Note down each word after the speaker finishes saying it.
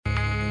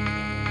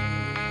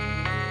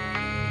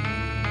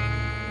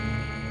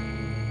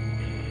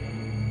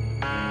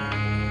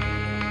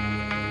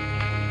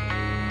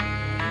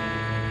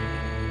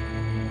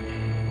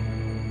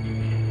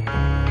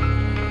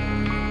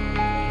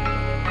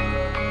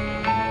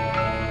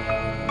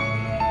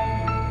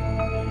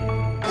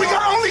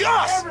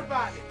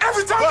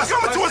Every time we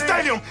come into a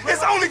stadium,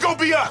 it's only gonna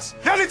be us.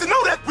 Y'all need to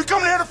know that. We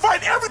come there to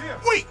fight every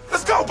week.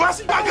 Let's go,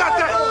 Bussy. I got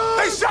that.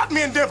 They shot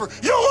me in Denver.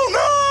 You will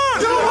not.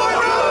 You will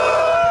not.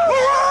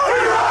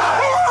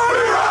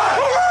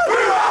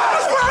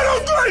 Let's ride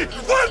on three.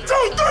 1,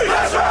 2, 3.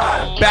 Let's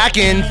ride. Back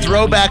in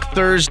Throwback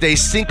Thursday,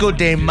 Cinco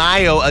de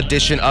Mayo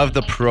edition of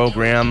the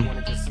program.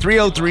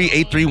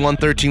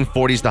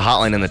 303-831-1340 is the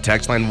hotline and the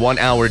text line. 1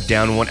 hour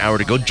down, 1 hour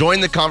to go.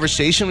 Join the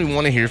conversation. We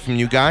want to hear from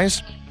you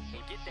guys.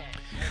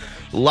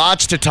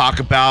 Lots to talk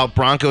about.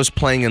 Broncos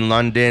playing in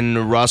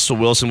London. Russell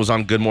Wilson was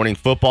on Good Morning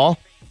Football.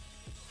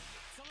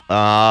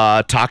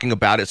 Talking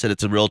about it, said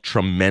it's a real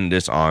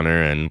tremendous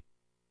honor, and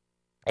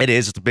it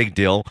is. It's a big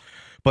deal.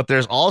 But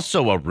there's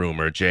also a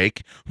rumor,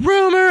 Jake.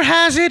 Rumor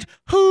has it,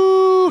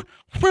 who?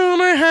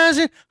 Rumor has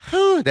it,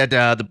 who? That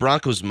the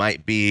Broncos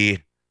might be...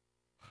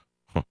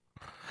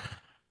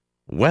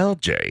 Well,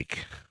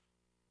 Jake,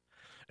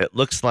 it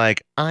looks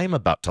like I'm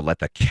about to let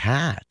the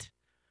cat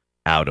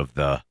out of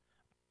the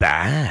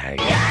bag.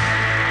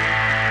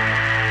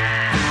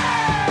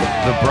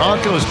 The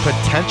Broncos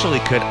potentially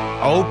could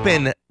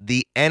open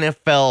the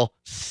NFL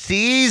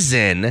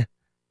season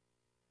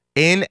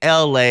in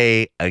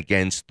LA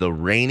against the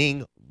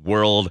reigning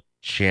world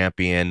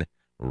champion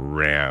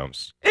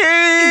Rams.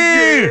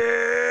 Yeah!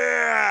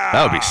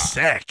 That would be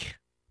sick.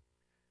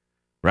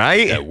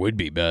 Right? That would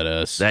be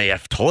badass. Yeah,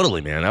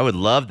 totally, man. I would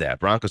love that.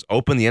 Broncos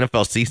open the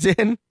NFL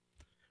season.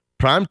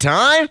 Prime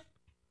time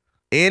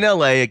in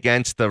LA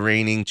against the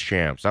reigning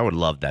champs. I would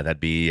love that.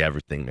 That'd be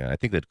everything, man. I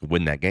think they could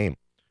win that game.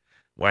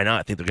 Why not?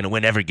 I think they're going to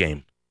win every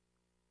game.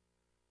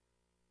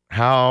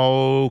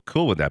 How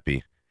cool would that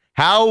be?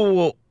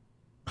 How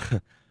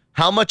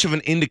much of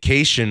an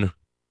indication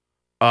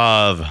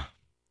of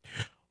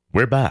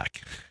we're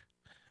back,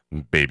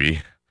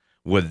 baby,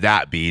 would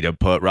that be to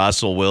put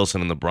Russell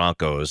Wilson and the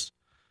Broncos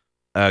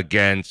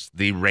against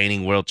the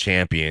reigning world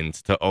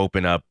champions to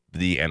open up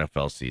the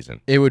NFL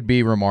season? It would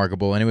be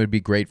remarkable, and it would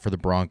be great for the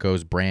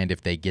Broncos brand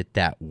if they get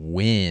that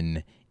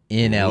win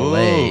in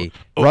LA.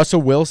 Oh.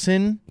 Russell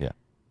Wilson, yeah,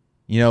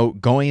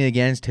 going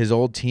against his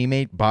old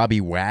teammate Bobby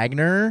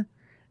Wagner.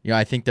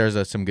 I think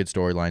there's some good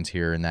storylines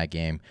here in that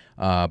game.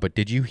 But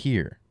did you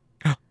hear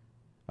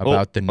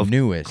about the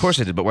newest? Of course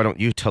I did, but why don't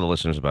you tell the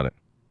listeners about it?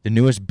 The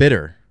newest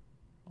bidder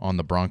on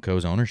the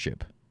Broncos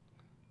ownership.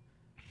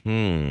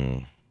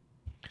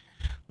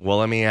 Well,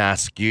 let me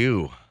ask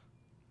you,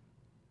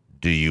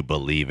 do you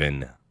believe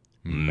in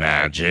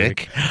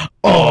magic?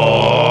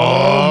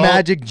 Oh!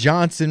 Magic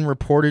Johnson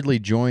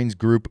reportedly joins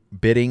group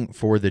bidding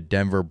for the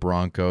Denver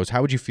Broncos.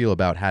 How would you feel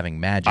about having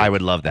Magic I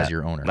would love that. as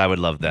your owner? I would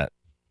love that.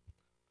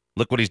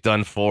 Look what he's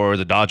done for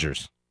the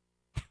Dodgers.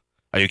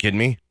 Are you kidding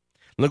me?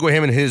 Look what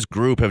him and his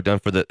group have done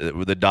for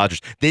the Dodgers.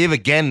 They've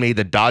again made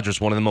the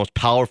Dodgers one of the most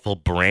powerful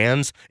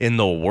brands in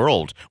the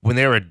world when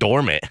they were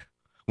dormant,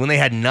 when they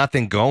had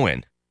nothing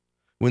going,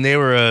 when they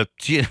were,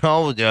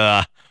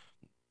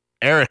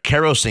 Eric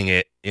Kerosing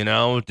it,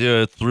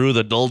 through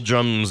the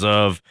doldrums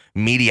of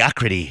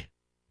mediocrity.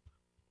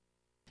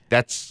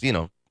 That's,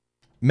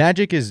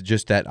 Magic is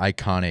just that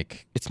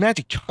iconic. It's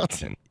Magic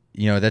Johnson.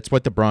 That's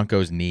what the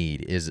Broncos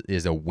need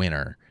is a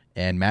winner.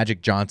 And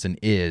Magic Johnson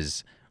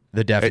is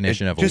the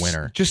definition of a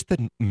winner. Just that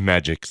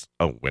Magic's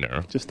a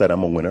winner. Just that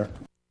I'm a winner.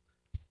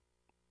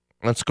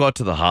 Let's go out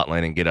to the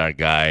hotline and get our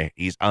guy.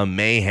 He's a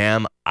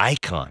mayhem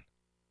icon.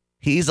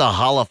 He's a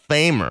Hall of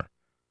Famer.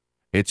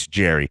 It's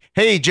Jerry.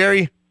 Hey,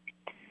 Jerry.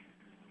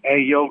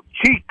 Hey, yo,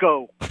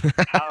 Chico.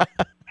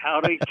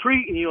 How they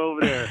treating you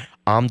over there?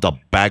 I'm the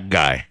bad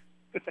guy.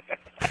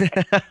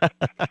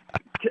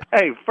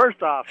 Hey,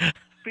 first off,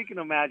 speaking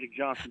of Magic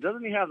Johnson,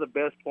 doesn't he have the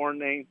best porn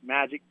name,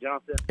 Magic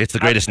Johnson? It's the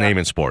greatest name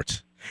in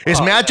sports.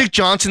 Is Magic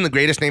Johnson the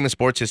greatest name in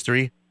sports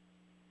history?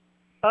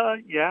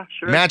 Yeah,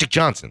 sure. Magic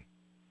Johnson.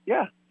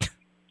 Yeah.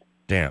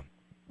 Damn.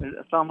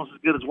 It's almost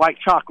as good as white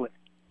chocolate.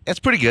 That's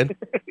pretty good.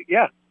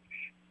 Yeah.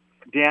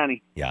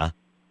 Danny. Yeah.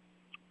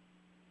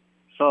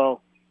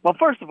 So, well,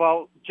 first of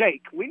all,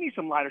 Jake, we need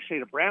some lighter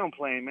shade of brown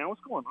playing, man.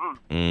 What's going on?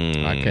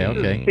 Okay.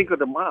 This is Cinco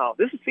de Mayo.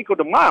 This is Cinco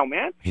de Mayo,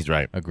 man. He's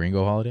right. A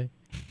Gringo holiday?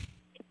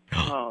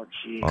 Oh,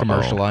 geez.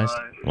 Commercialized?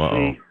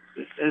 Whoa.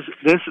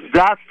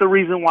 That's the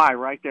reason why,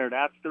 right there.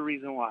 That's the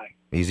reason why.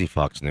 Easy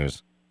Fox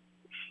News.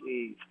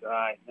 Jeez,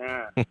 God,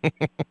 man.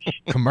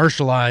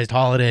 Commercialized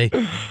holiday.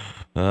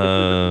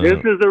 This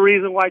is the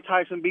reason why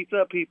Tyson beats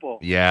up people.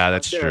 Yeah,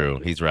 that's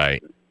true. He's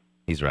right.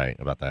 He's right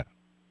about that.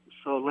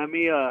 So let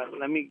me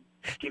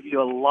give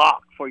you a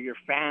lock for your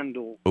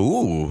FanDuel.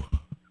 Ooh.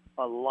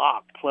 A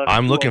lock. Plus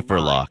I'm looking for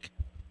a lock.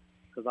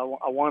 Because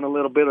I won a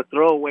little bit of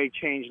throwaway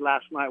change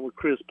last night with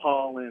Chris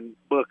Paul and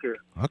Booker.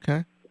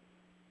 Okay.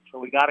 So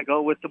we got to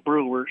go with the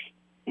Brewers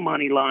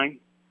money line.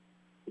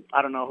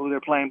 I don't know who they're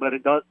playing, but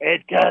it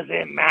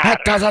doesn't matter. It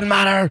doesn't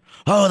matter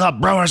who the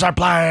Brewers are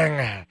playing.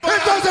 It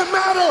doesn't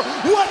matter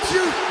what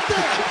you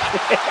think.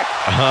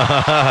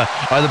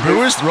 Are the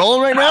Brewers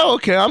rolling right now?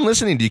 Okay, I'm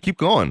listening to you. Keep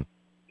going.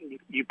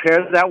 You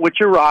pair that with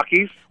your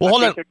Rockies. Well,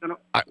 hold on.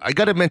 I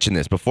got to mention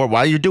this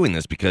while you're doing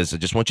this, because I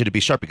just want you to be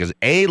sharp, because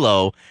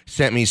ALO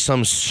sent me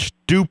some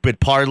stupid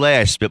parlay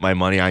I spit my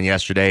money on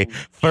yesterday.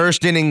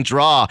 First inning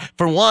draw.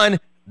 For one,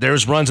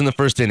 there's runs in the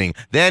first inning.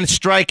 Then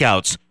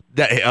strikeouts.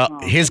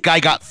 His guy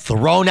got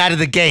thrown out of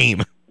the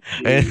game.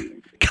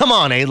 Come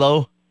on,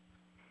 ALO.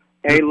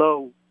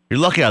 ALO. You're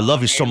lucky I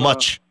love you so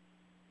much.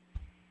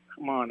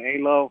 Come on,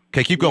 ALO.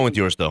 Okay, keep going with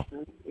yours, though.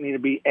 You need to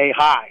be A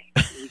high.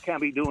 You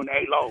can't be doing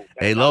A-low.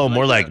 A-low,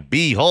 more like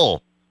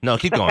B-hole. No,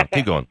 keep going.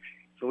 Keep going.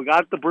 So we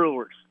got the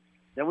Brewers.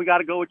 Then we got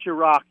to go with your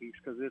Rockies,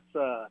 because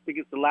I think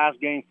it's the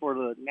last game for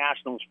the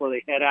Nationals before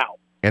they head out.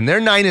 And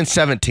they're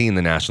 9-17.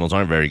 The Nationals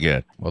aren't very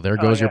good. Well, there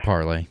goes your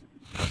parlay.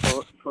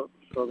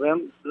 So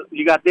then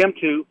you got them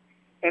two,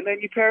 and then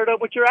you pair it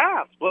up with your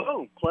Avs.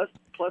 Boom, plus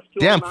 2.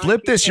 Damn,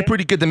 flip this. You're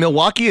pretty good. The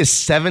Milwaukee is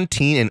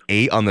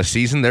 17-8 on the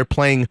season. They're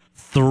playing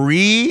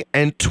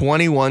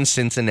 3-21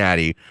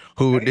 Cincinnati,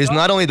 who is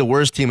not only the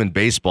worst team in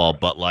baseball,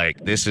 but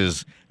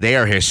they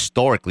are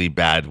historically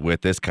bad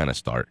with this kind of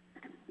start.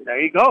 There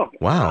you go.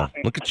 Wow,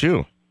 look at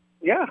you.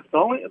 Yeah,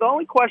 the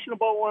only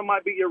questionable one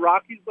might be your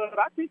Rockies, but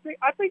I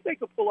think they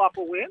could pull off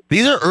a win.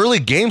 These are early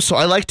games, so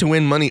I like to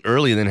win money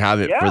early and then have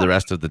it for the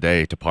rest of the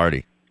day to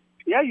party.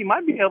 Yeah, you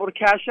might be able to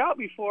cash out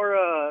before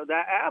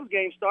that Avs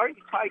game starts.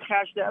 You probably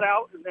cash that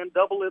out and then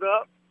double it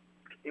up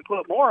and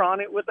put more on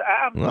it with the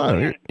Avs.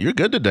 Oh, you're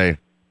good today.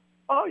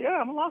 Oh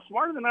yeah, I'm a lot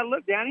smarter than I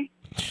look, Danny.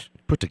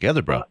 Put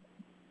together, bro.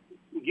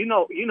 You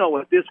know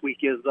what this week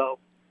is, though.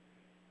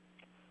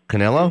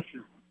 Canelo?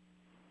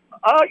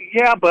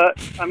 Yeah, but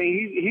I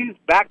mean he's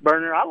back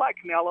burner. I like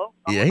Canelo.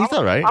 Yeah, he's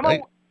all right. I'm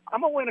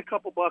gonna win a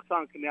couple bucks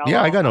on Canelo.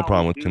 Yeah, I got no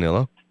problem with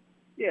Canelo.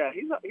 Yeah,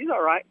 he's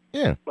all right.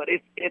 Yeah, but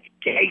it's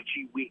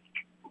Gaethje week.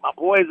 My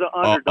boy's an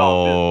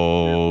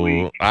underdog this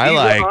week. I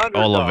like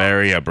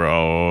Oliveira,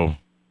 bro.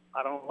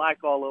 I don't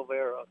like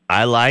Oliveira.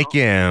 I like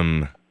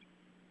him.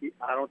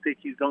 I don't think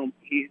he's going.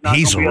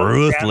 He's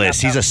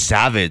ruthless. He's a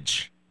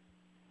savage.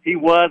 He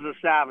was a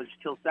savage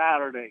till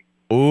Saturday.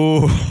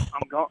 Ooh.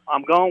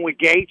 I'm going with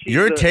Gaethje.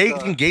 You're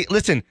taking Gaethje.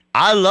 Listen,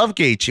 I love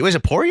Gaethje. Was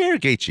it Poirier or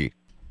Gaethje?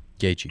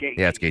 Gaethje.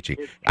 Yeah, it's Gaethje.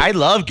 I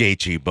love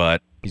Gaethje,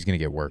 but he's gonna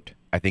get worked.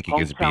 I think he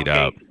gets beat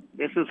up.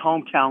 This is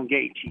hometown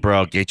Gaethje.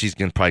 Bro, Gaethje's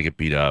gonna probably get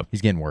beat up.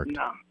 He's getting worked.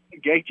 No,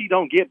 Gaethje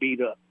don't get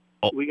beat up.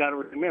 Oh. We got to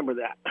remember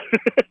that.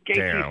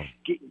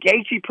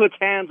 Gaethje puts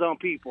hands on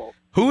people.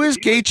 Who is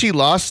Gaethje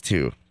lost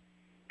to?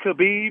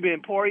 Khabib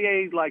and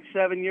Poirier, like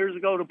 7 years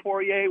ago to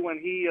Poirier when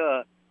he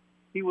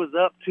was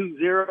up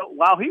 2-0.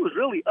 Wow, he was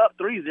really up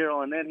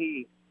 3-0, and then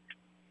he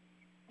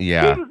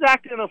was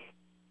acting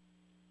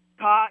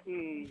caught,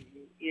 and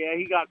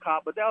he got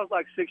caught. But that was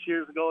like 6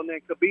 years ago. And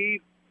then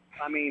Khabib,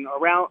 I mean,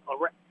 around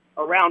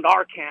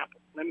our camp.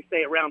 Let me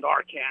say around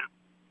our camp.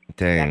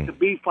 Dang.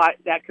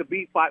 That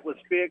Khabib fight was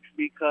fixed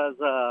because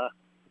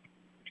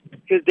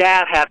his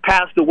dad had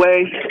passed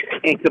away,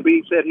 and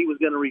Khabib said he was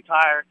going to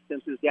retire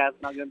since his dad's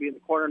not going to be in the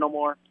corner no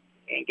more.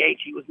 And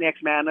Gaethje was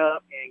next man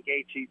up, and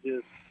Gaethje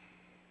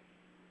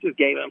just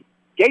gave him.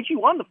 Gaethje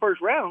won the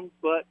first round,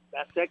 but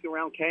that second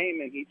round came,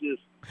 and he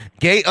just.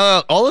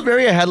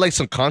 Oliveira had like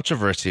some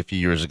controversy a few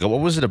years ago. What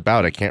was it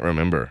about? I can't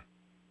remember.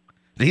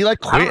 Did he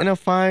quit in a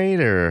fight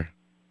or?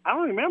 I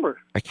don't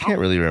remember. I can't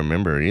really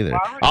remember either.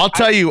 I'll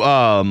tell you,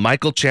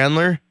 Michael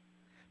Chandler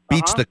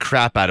beats the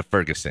crap out of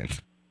Ferguson.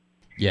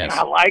 Yes.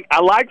 I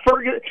like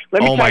Ferguson.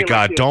 Oh my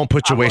God! Don't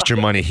waste your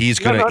money. He's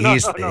gonna.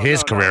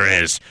 His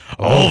career is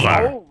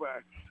over.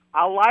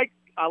 I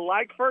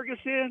like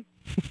Ferguson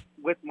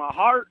with my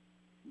heart,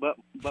 but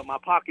my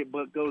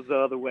pocketbook goes the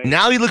other way.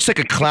 Now he looks like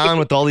a clown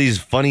with all these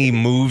funny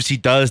moves he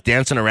does,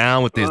 dancing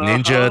around with his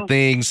ninja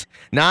things.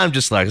 Now I'm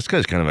just like, this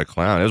guy's kind of a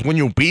clown. It was when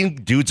you were beating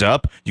dudes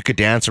up, you could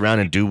dance around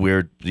and do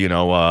weird, who's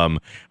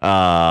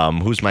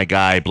my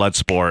guy,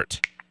 Bloodsport,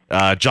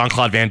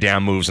 Jean-Claude Van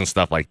Damme moves and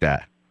stuff like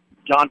that.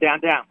 John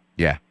Down.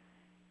 Yeah.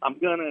 I'm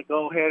gonna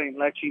go ahead and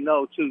let you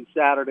know too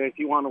Saturday if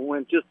you want to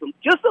win just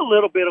a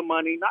little bit of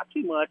money, not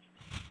too much,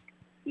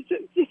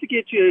 just to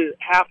get you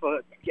half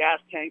a gas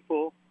tank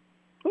full.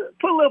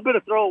 Put a little bit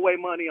of throwaway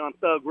money on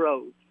Thug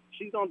Rose.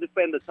 She's gonna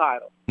defend the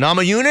title.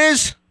 Nama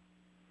Yunus?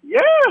 Yeah.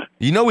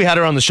 You know we had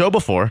her on the show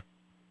before.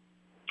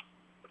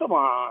 Come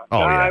on,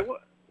 guy. Yeah.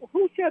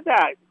 Who said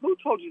that? Who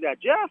told you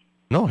that, Jeff?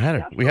 No, had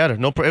her. We had her.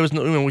 No, it was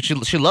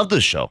she loved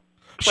this show.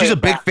 She's a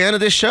big fan of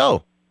this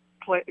show.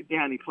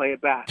 Danny, play it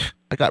back.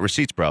 I got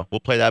receipts, bro. We'll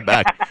play that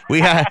back.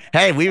 we've had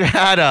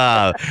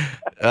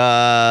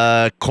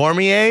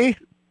Cormier,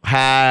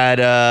 had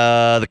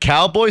the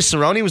Cowboys.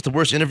 Cerrone was the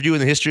worst interview in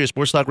the history of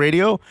Sports Talk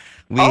Radio.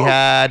 We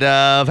had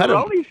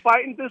Cerrone's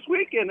fighting this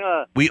week, and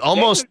we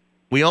almost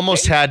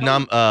had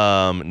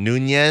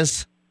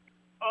Nunez.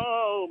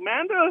 Oh,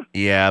 Amanda.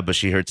 Yeah, but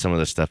she heard some of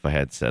the stuff I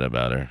had said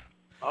about her.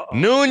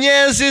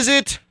 Nunez, is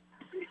it?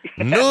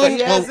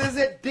 Diaz, is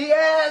it?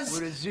 Diaz?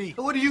 What is he?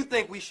 What do you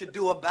think we should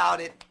do about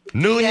it?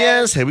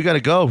 Nunez. Hey, we got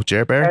to go,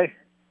 Jared Bear. Hey.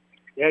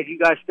 Yeah, you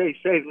guys stay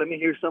safe. Let me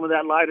hear some of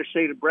that lighter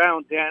shade of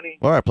brown, Danny.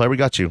 All right, player, we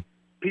got you.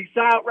 Peace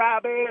out,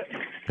 Rabbit.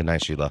 Good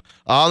night, Sheila.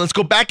 Let's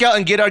go back out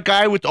and get our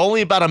guy with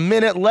only about a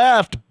minute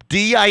left.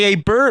 DIA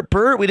Bert.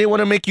 Bert, we didn't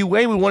want to make you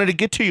wait. We wanted to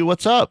get to you.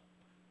 What's up?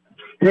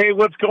 Hey,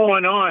 what's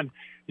going on?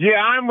 Yeah,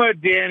 I'm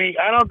with Danny.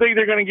 I don't think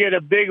they're going to get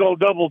a big old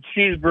double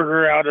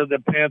cheeseburger out of the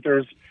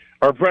Panthers,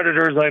 or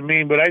Predators, I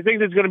mean, but I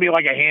think it's going to be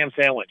like a ham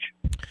sandwich.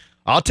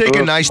 I'll take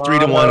a nice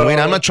 3-1 win.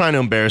 I'm not trying to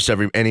embarrass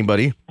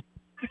anybody.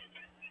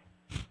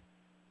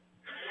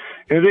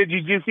 And then,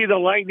 did you see the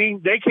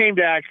Lightning? They came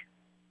back.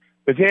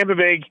 The Tampa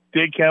Bay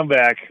did come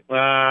back.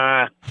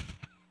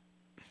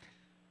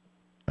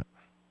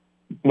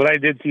 But I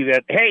did see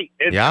that. Hey,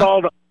 it's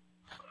called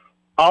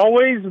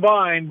Always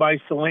Mine by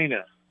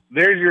Selena.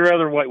 There's your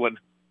other white one.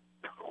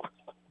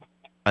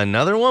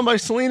 Another one by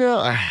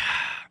Selena?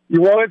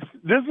 Well,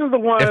 this is the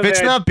one. If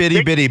it's not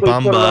Bitty Bitty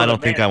Bumba, I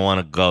don't think I want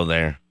to go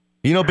there.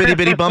 You know Bitty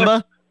Bitty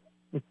Bumba?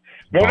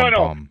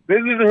 No. This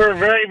is her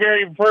very,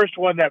 very first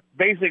one that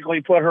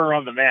basically put her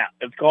on the map.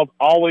 It's called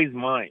Always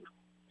Mine.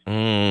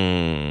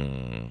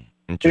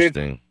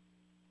 Interesting.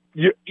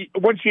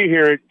 Once you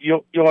hear it,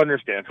 you'll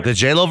understand. The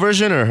J-Lo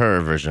version or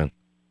her version?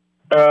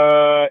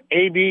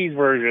 AB's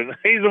version.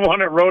 He's the one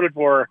that wrote it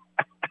for her.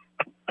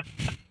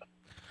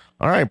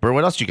 All right, Bert,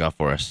 what else you got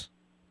for us?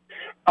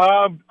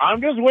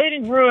 I'm just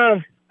waiting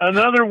for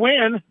another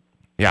win.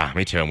 Yeah,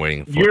 me too. I'm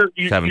waiting for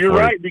You're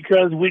right,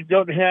 because we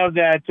don't have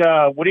that,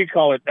 what do you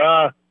call it?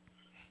 The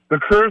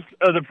curse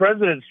of the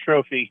President's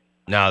Trophy.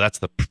 No, that's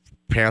the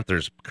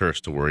Panthers curse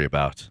to worry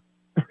about.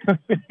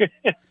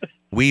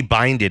 We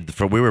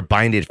were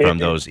binded from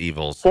those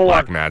evils.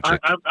 Black magic.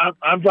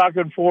 I'm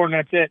talking 4, and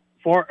that's it.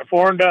 4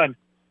 and done.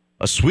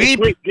 A sweep?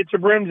 Get your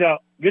brims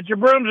out.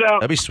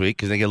 That'd be sweet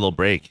because they get a little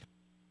break.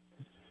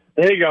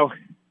 There you go.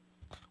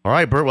 All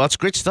right, Bert. Well, that's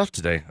great stuff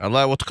today.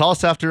 We'll call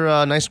us after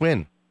a nice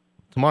win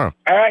tomorrow.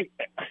 All right.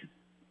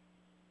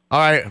 All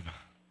right,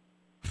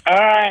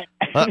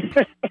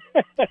 then.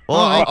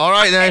 All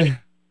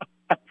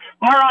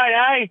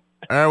right,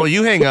 All right, well,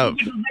 you hang up.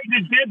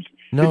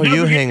 No,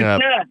 you hang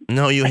up.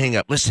 No, you hang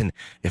up. Listen,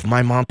 if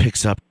my mom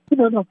picks up,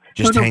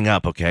 just hang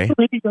up, okay?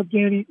 Hang up,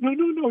 Danny.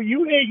 No,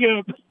 you hang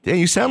up. Yeah,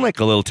 you sound like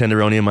a little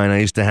tenderoni of mine I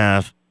used to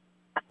have.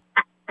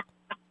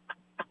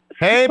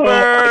 Hey,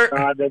 Bert. Oh,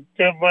 my God, that's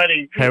too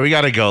funny. Hey, we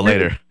got to go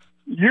later.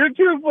 You're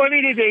too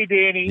funny today,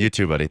 Danny. You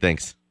too, buddy.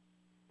 Thanks.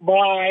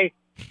 Bye.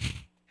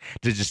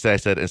 Did you say I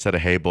said, instead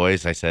of hey,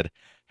 boys, I said,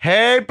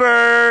 hey,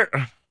 Bert.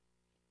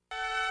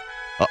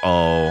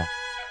 Uh-oh.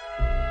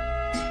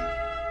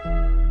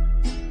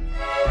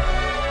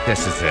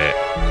 This is it.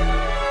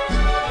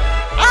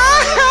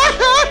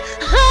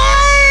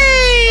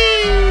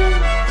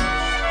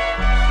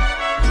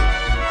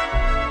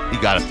 You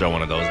got to throw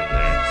one of those in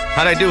there.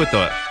 How'd I do it,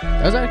 though?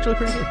 That was actually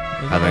pretty good.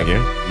 Thank you.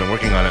 Been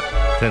working on it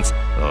since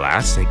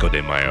last Cinco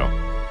de Mayo.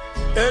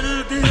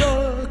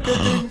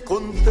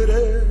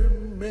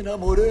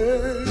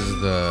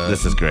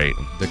 This is great.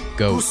 The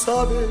GOAT.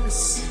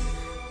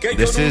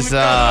 This is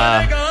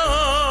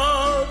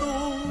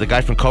the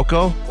guy from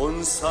Coco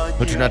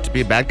who turned out to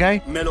be a bad guy.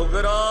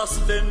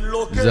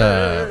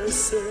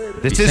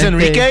 This is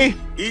Enrique?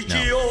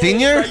 No.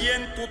 Senior?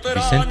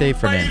 Vicente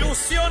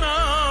Fernandez.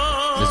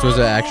 This was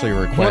actually a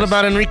request. What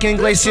about Enrique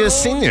Iglesias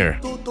Sr.?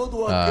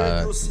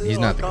 He's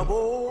not the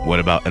GOAT. What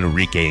about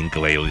Enrique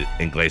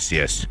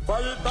Iglesias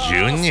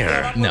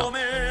Jr.? No.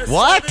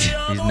 What?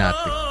 He's not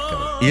the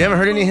GOAT. You ever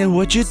heard any of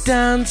Would You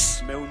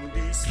Dance?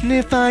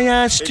 If I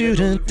asked you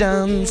to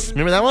dance.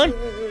 Remember that one?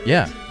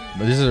 Yeah.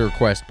 But this is a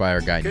request by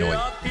our guy, Noy.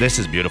 This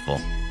is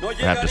beautiful, I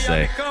have to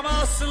say.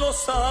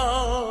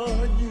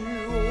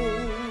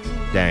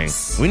 Dang.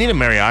 We need a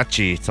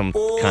mariachi, some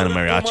kind of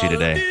mariachi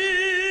today.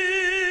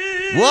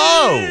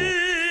 Whoa!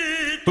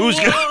 Who's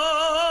got...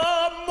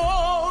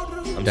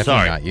 I'm Definitely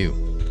sorry. not you.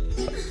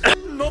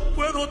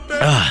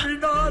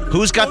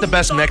 Who's got the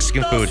best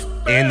Mexican food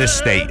in this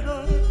state?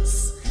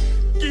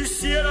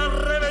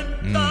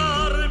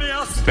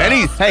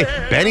 Benny. Hey,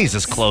 Benny's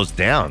is closed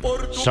down.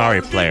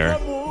 Sorry, player.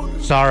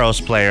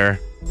 Soros, player.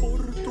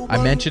 I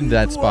mentioned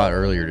that spot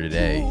earlier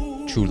today.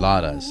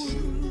 Chuladas.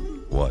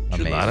 What?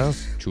 Amazing.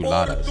 Chuladas?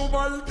 Chuladas.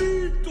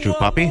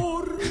 Chupapi?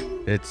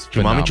 It's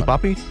Chumami phenomenal.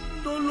 chupapi?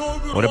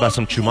 What about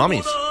some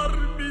chumamis?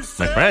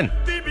 My friend.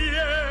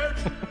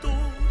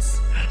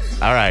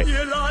 All right.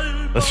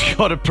 Let's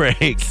go to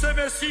break.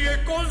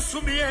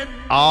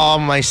 All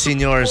my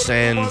senors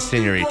and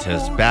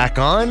senoritas back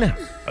on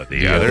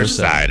the other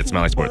side. It's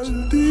Smiley Sports.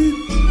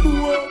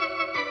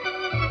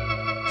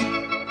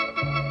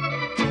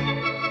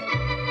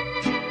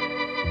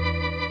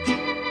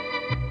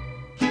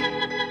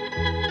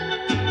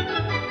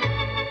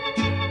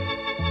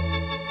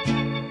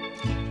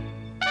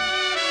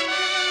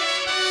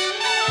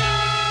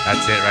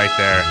 That's it right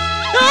there.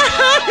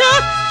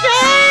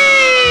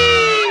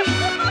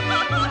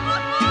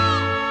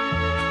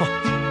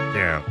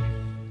 Damn.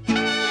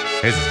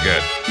 This is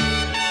good.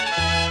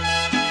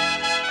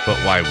 But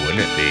why wouldn't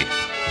it be?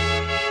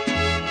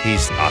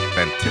 He's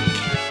authentic.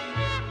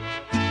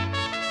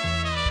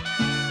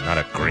 Not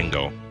a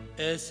gringo.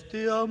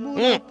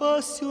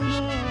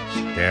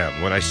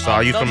 Damn, when I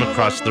saw you from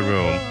across the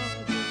room,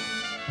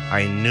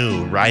 I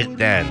knew right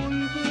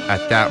then,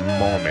 at that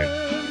moment,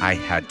 I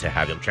had to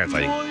have him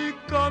translating.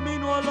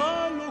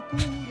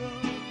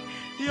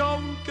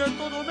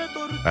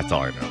 That's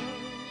all I know.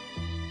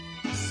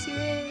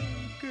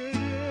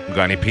 You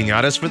got any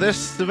piñatas for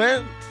this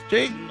event,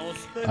 Jake?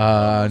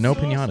 No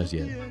piñatas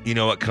yet. You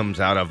know what comes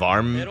out of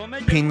our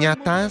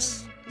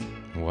piñatas?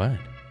 What?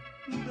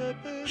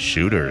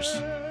 Shooters.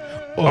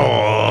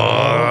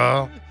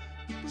 Oh.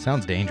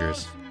 Sounds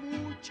dangerous.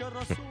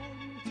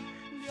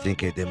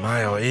 Cinco de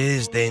Mayo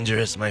is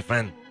dangerous, my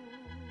friend.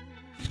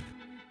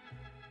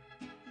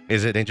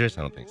 Is it dangerous?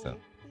 I don't think so.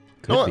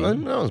 Could be.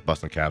 No, I was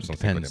busting caps on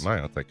Cinco de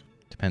Mayo. It's like,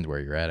 depends where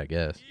you're at, I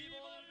guess.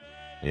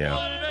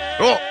 Yeah.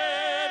 Oh!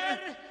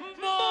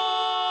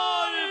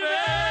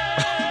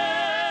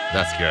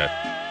 That's good.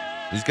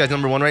 These guys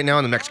number one right now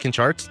on the Mexican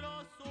charts?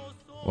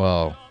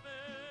 Well,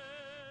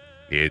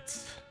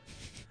 it's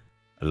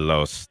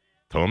Los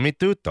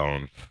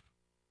Tomituton.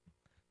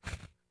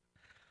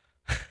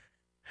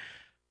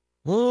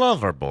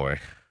 Loverboy.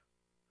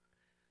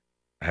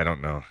 I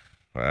don't know.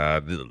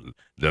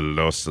 The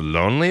Los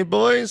Lonely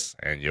Boys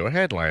and your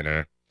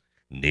headliner,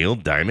 Neil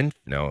Diamond.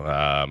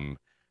 No,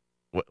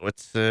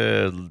 what's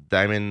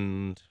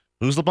Diamond?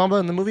 Who's La Bamba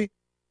in the movie?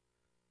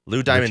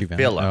 Lou Diamond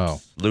Phillips.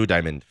 Oh. Lou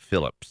Diamond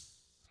Phillips.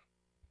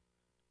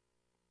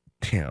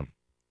 Damn.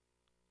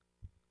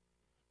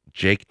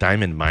 Jake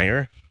Diamond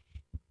Meyer.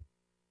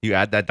 You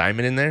add that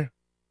diamond in there?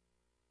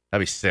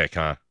 That'd be sick,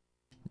 huh?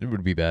 It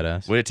would be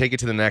badass. Would it take it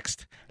to the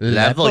next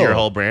level, your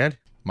whole brand?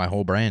 My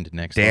whole brand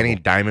next Danny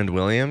level. Diamond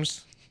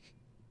Williams.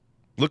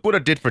 Look what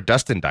it did for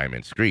Dustin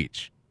Diamond,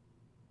 Screech.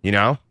 You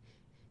know?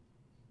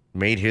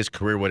 Made his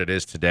career what it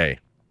is today.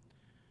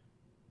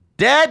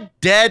 Dead.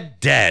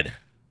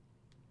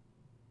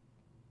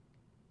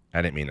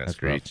 I didn't mean that,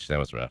 Screech. That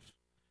was rough.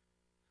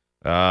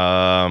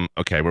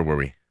 Okay, where were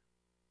we?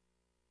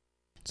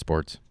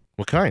 Sports.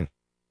 What kind?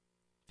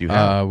 Do you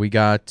have? We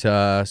got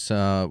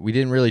we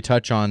didn't really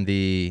touch on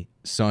the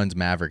Suns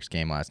Mavericks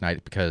game last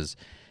night because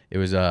it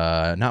was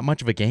not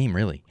much of a game,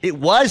 really. It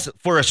was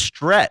for a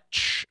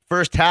stretch.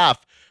 First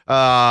half,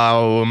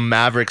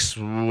 Mavericks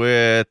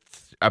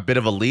with a bit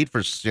of a lead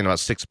for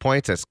 6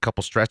 points. That's a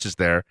couple stretches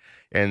there,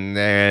 and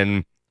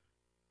then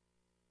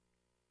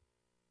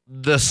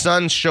the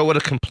Suns show what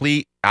a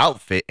complete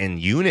outfit and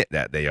unit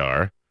that they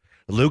are.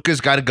 Luka's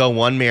got to go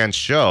one-man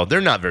show. They're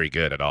not very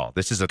good at all.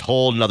 This is a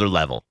whole nother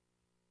level.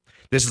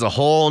 This is a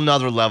whole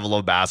nother level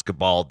of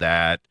basketball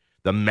that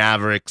the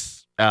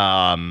Mavericks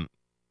can't,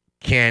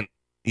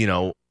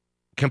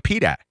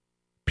 compete at,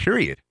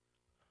 period.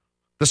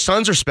 The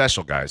Suns are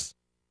special, guys.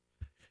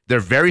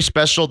 They're very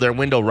special. Their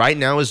window right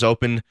now is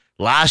open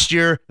last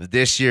year,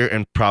 this year,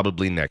 and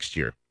probably next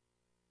year.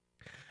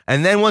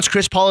 And then once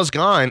Chris Paul is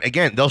gone,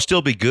 again, they'll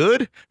still be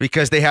good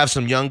because they have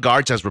some young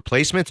guards as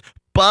replacements.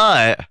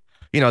 But,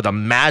 the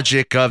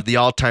magic of the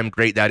all-time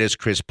great that is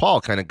Chris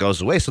Paul kind of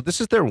goes away. So this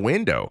is their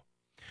window.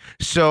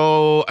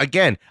 So,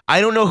 again,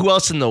 I don't know who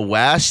else in the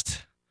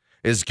West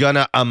is going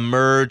to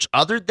emerge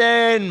other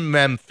than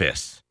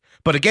Memphis.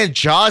 But, again,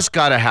 Ja's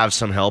got to have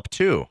some help,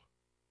 too.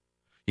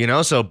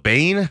 So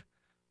Bane,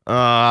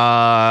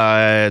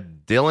 Dylan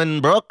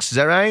Brooks, is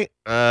that right?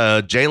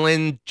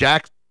 Jalen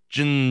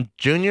Jackson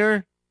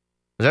Jr.,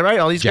 is that right?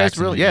 All these Jackson,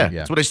 guys really? yeah,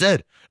 That's what I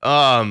said.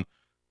 I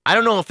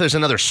don't know if there's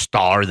another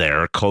star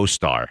there, a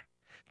co-star.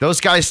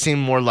 Those guys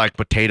seem more like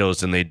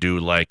potatoes than they do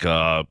like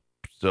a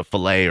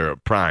filet or a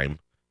prime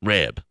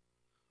rib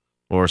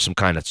or some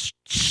kind of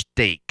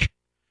steak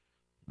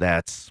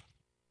that's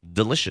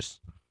delicious.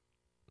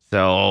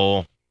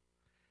 So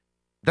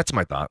that's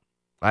my thought.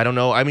 I don't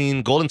know. I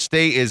mean, Golden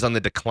State is on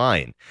the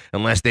decline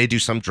unless they do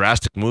some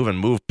drastic move and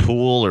move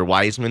Poole or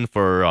Wiseman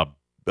for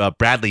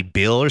Bradley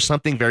Beal or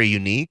something very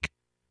unique.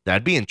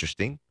 That'd be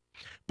interesting.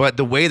 But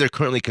the way they're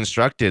currently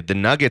constructed, the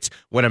Nuggets,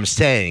 what I'm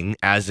saying,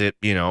 as it,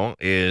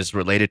 is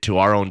related to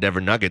our own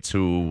Denver Nuggets,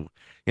 who,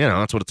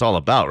 that's what it's all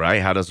about,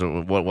 right? How does it,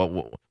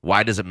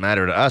 why does it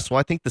matter to us? Well,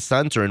 I think the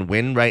Suns are in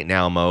win right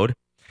now mode.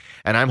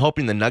 And I'm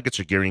hoping the Nuggets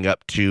are gearing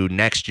up to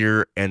next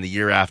year and the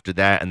year after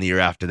that and the year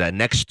after that.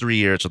 Next 3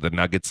 years of the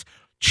Nuggets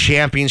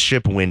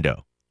championship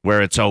window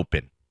where it's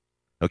open.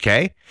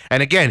 Okay?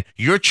 And again,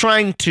 you're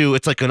trying to,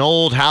 it's like an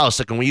old house.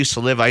 Like when we used to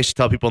live, I used to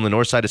tell people on the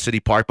north side of City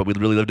Park, but we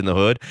really lived in the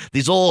hood.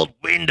 These old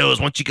windows,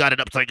 once you got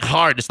it up, it's like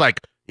hard. It's like,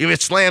 if it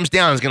slams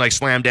down, it's going to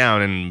slam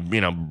down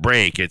and,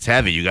 break. It's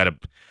heavy. You got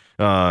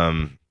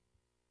to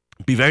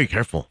be very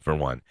careful for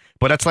one.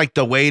 But that's like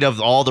the weight of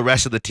all the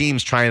rest of the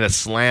teams trying to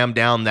slam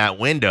down that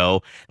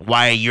window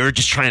while you're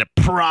just trying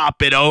to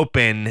prop it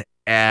open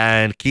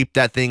and keep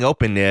that thing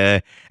open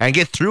and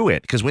get through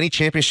it. Because winning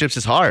championships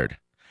is hard.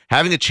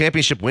 Having a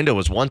championship window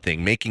is one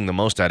thing. Making the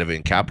most out of it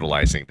and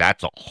capitalizing,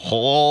 that's a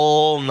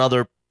whole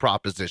nother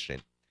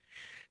proposition.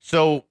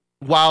 So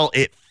while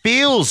it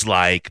feels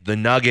like the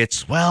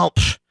Nuggets,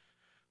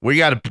 we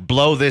got to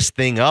blow this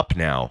thing up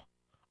now,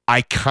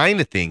 I kind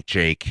of think,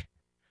 Jake,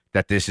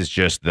 that this is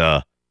just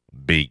the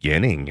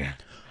beginning.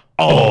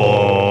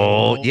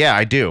 Oh, yeah,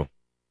 I do.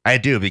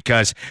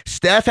 Because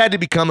Steph had to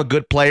become a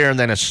good player and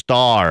then a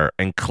star,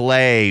 and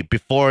Clay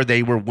before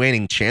they were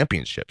winning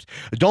championships.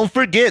 Don't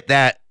forget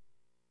that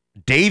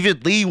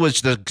David Lee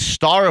was the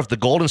star of the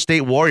Golden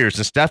State Warriors,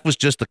 and Steph was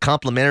just the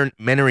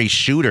complimentary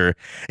shooter.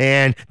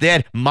 And they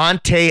had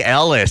Monte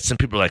Ellis, and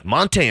people are like,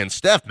 Monte and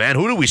Steph, man,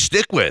 who do we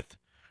stick with?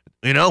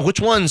 Which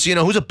one's,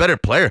 who's a better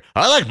player?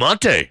 I like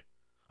Monte.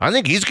 I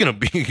think he's going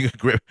to be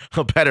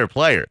a better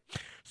player.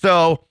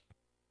 So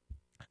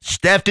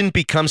Steph didn't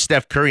become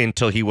Steph Curry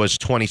until he was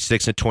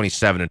 26 and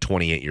 27 and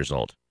 28 years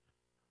old.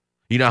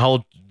 You know how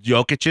old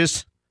Jokic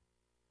is?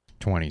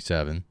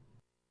 27.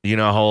 You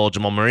know how old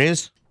Jamal Murray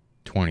is?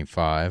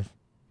 25.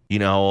 You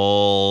know how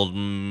old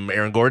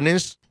Aaron Gordon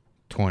is?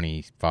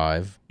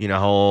 25. You know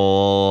how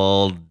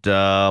old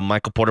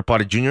Michael Porter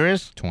Potter Jr.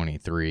 is?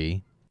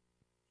 23.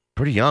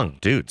 Pretty young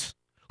dudes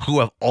who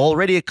have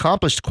already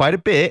accomplished quite a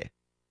bit.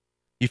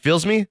 You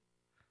feels me?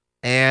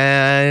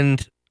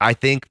 And I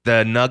think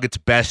the Nuggets'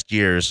 best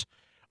years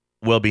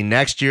will be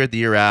next year, the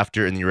year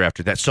after, and the year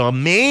after that. So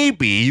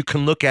maybe you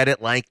can look at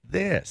it like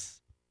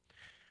this.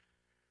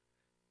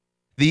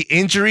 The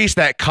injuries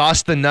that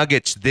cost the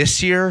Nuggets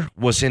this year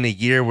was in a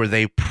year where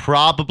they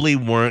probably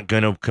weren't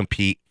going to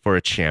compete for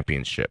a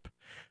championship.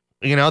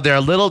 They'd been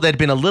a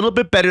little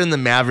bit better than the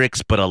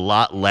Mavericks, but a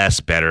lot less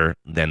better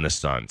than the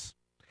Suns.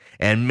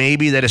 And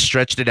maybe that has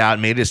stretched it out,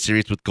 made it a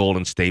series with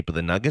Golden State, but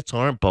the Nuggets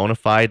aren't bona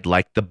fide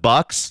like the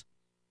Bucks,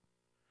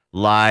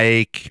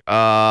 like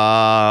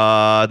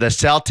the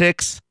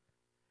Celtics.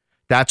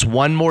 That's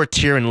one more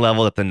tier and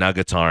level that the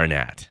Nuggets aren't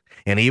at.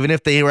 And even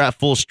if they were at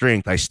full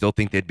strength, I still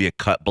think they'd be a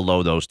cut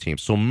below those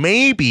teams. So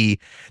maybe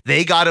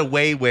they got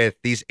away with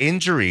these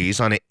injuries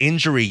on an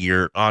injury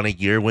year, on a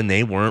year when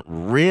they weren't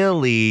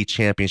really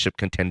championship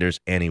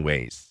contenders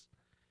anyways.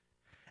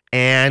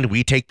 And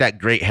we take that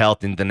great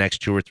health in the next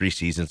 2 or 3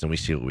 seasons and we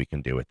see what we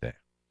can do with it.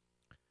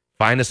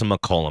 Find us a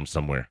McCollum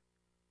somewhere.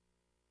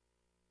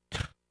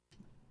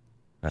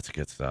 That's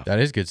good stuff. That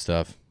is good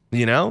stuff.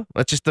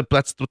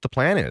 That's what the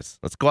plan is.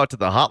 Let's go out to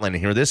the hotline and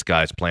hear this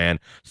guy's plan.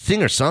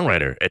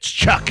 Singer-songwriter, it's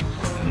Chuck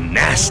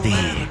Nasty.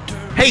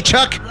 Hey,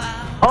 Chuck.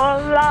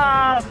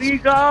 Hola,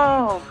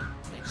 amigo.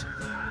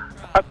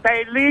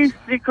 Feliz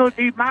 5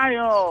 de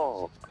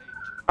Mayo.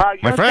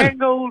 My friend.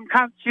 Tengo una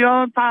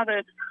canción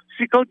para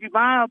 5 de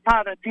Mayo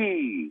para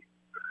ti.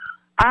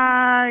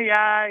 Ay,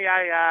 ay,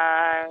 ay,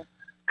 ay.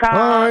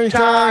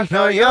 Canta,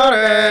 no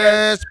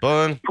llores,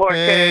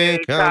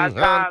 porque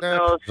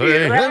cantando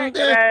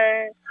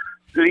siempre.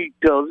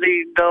 Lindo,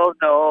 lindo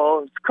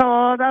los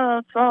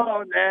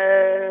corazones.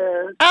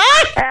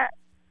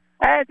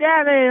 Hey,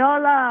 Daddy,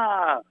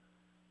 hola.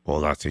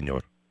 Hola,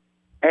 senor.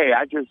 Hey,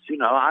 I just,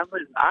 I'm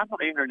an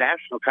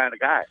international kind of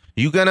guy.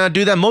 You gonna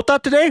do that mota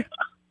today?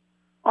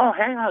 Oh,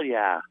 hell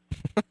yeah.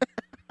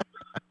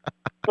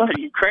 What, are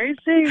you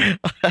crazy?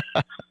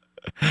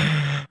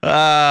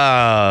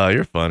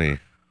 You're funny.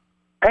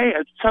 Hey,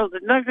 so the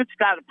Nuggets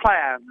got a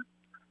plan,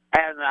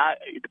 and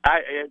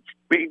it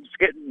means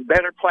getting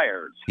better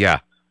players. Yeah.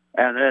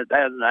 And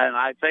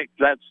I think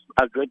that's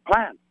a good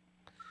plan.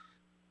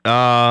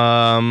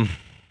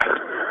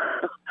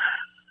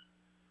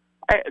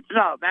 Hey,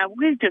 no, man,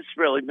 we just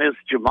really miss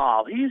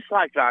Jamal. He's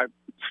like our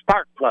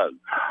spark plug.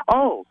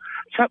 Oh,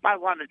 something I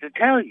wanted to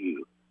tell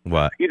you.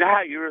 What? You know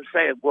how you were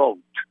saying, well,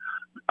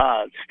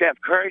 Steph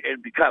Curry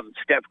didn't become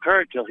Steph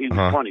Curry till he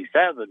was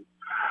 27.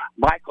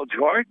 Michael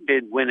Jordan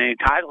didn't win any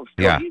titles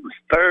till he was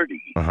 30.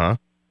 Uh-huh.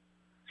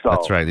 So,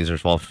 that's right. These are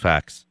all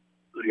facts.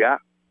 Yeah.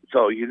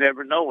 So you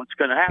never know what's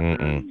going to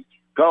happen.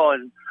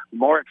 Going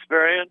more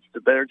experience, the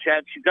better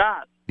chance you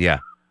got. Yeah.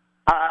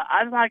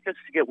 I'd like us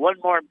to get one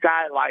more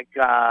guy like,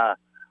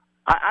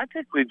 I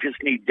think we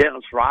just need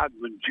Dennis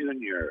Rodman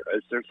Jr.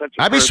 Is there such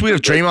a I'd be sweet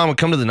if Draymond would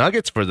come to the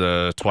Nuggets for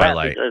the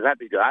Twilight. That'd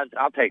be good.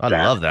 I'll take that.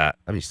 I'd love that.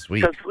 That'd be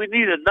sweet. Because we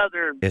need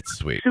another it's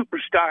sweet.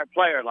 superstar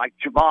player like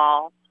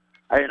Jamal.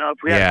 If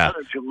we had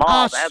another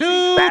Jamal, that'd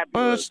be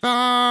fabulous.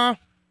 Superstar.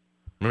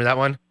 Remember that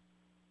one?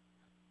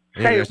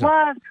 Say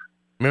what?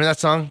 Remember that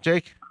song,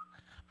 Jake?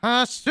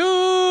 A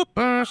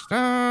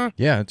superstar.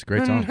 Yeah, it's a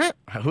great song.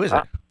 Who is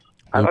it?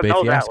 I don't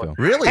know that one.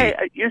 Really? Hey,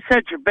 you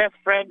said your best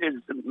friend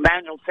is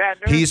Manuel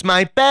Sanders? He's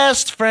my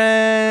best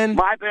friend.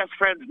 My best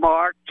friend's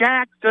Mark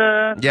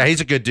Jackson. Yeah,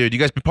 he's a good dude. You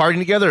guys been partying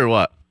together or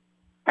what?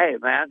 Hey,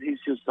 man, he's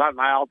just on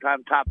my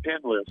all-time top 10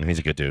 list. He's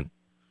a good dude.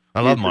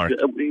 I love Mark.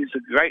 He's a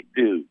great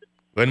dude.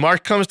 When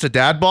Mark comes to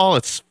dad ball,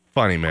 it's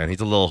funny, man. He's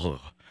a little hooper.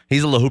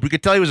 You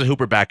could tell he was a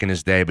hooper back in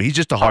his day, but he's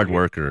just a hard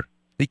worker.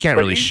 He can't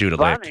really shoot a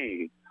lick.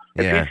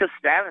 If he's just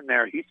standing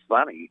there, he's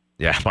funny.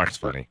 Yeah, Mark's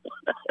funny.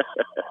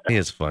 He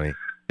is funny.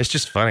 It's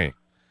just funny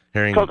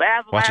hearing, so the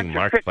Avalanche watching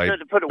Mark play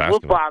to put a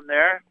basketball. whoop on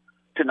there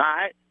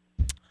tonight.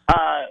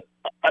 A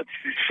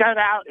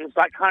shutout is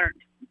like 100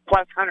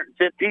 plus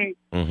 150.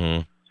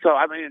 Mm-hmm. So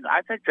I mean,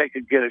 I think they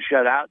could get a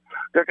shutout.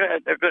 They're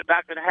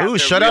not going to have. Ooh,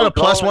 shutout a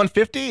plus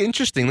 150.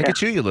 Interesting. Look at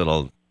you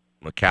little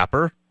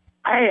capper.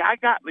 Hey, I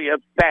got me a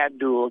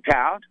FanDuel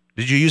account.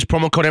 Did you use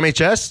promo code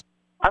MHS?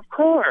 Of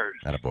course.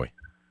 Attaboy.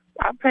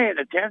 I'm paying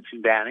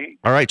attention, Danny.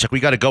 All right, Chuck, we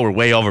got to go. We're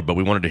way over, but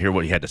we wanted to hear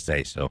what you had to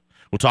say, so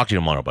we'll talk to you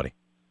tomorrow, buddy.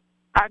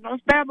 Nos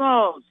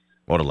vemos.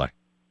 Órale.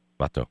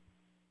 Vato.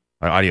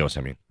 Adios,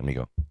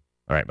 amigo.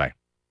 All right, bye.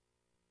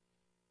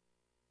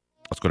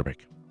 Let's go to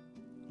break.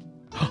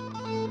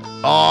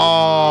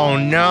 Oh,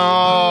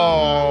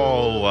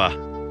 no.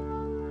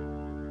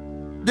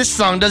 This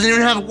song doesn't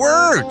even have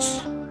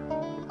words.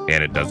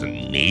 And it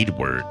doesn't need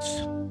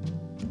words.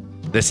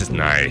 This is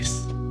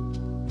nice.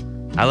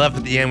 I love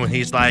at the end when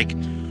he's like,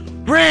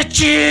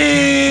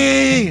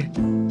 Richie!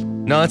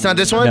 No, it's not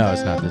this one? No,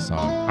 it's not this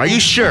song. Are you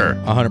sure?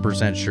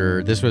 100%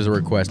 sure. This was a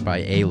request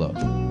by Alo.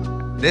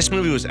 This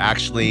movie was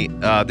actually,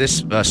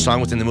 this song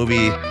was in the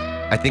movie,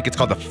 I think it's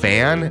called The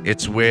Fan.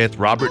 It's with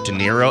Robert De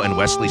Niro and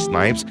Wesley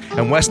Snipes.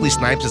 And Wesley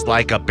Snipes is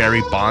like a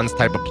Barry Bonds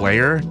type of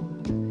player.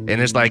 And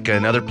there's like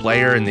another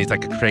player and he's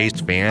like a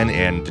crazed fan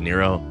and De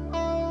Niro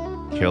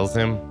kills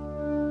him.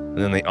 And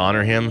then they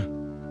honor him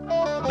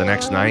the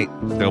next night,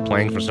 still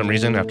playing for some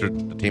reason after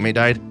the teammate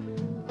died.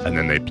 And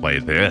then they play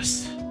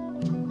this.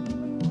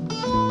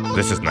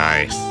 This is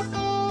nice.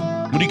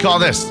 What do you call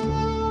this?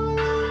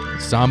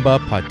 Samba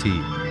Pati.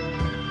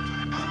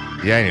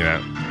 Yeah, I knew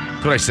that.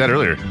 That's what I said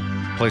earlier.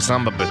 Play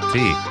Samba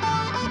Pati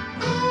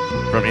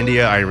from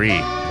India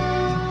Irie.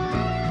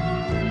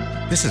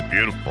 This is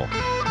beautiful.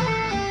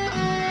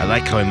 I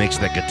like how he makes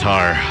that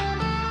guitar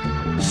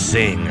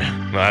sing.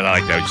 No, I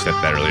like that. You said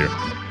that earlier.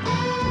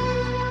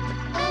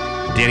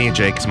 Danny and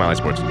Jake, Smiley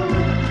Sports.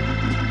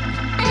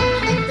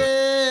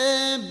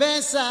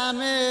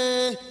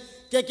 Bésame,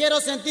 que quiero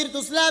sentir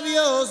tus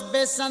labios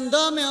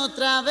besándome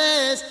otra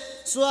vez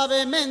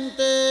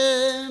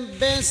suavemente.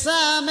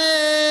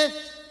 Bésame,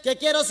 que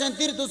quiero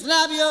sentir tus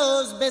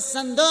labios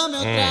besándome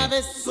otra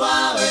vez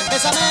suave.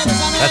 Bésame,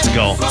 bésame. Let's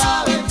go.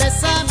 Suave,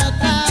 bésame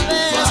otra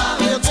vez.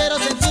 Suave. Yo quiero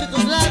sentir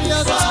tus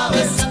labios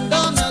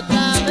besándome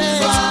otra vez.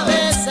 Suave.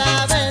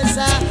 Besa,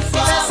 besa,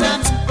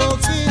 bésame un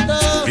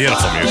poquito.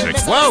 Beautiful music.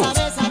 Whoa.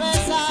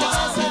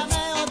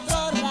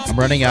 I'm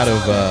running out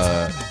of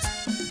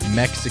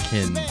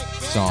Mexican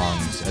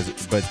songs,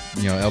 but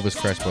Elvis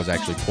Crespo is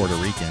actually Puerto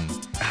Rican,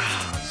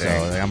 so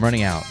I'm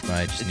running out.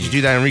 I just Did you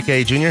do that,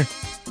 Enrique Jr.?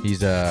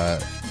 He's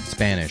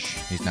Spanish.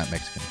 He's not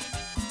Mexican.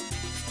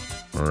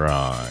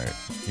 Right.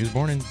 He was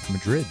born in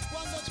Madrid,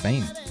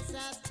 Spain.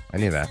 I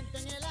knew that.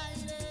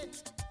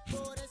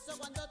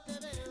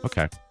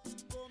 Okay.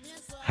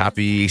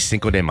 Happy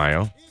Cinco de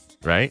Mayo,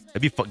 right?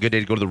 It'd be a good day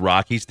to go to the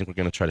Rockies. I think we're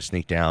going to try to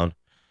sneak down.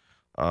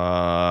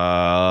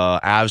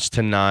 Avs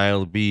tonight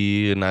will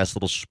be a nice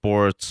little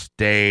sports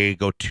day.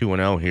 Go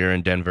 2-0 here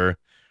in Denver.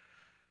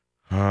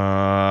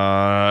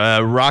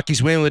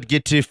 Rockies win would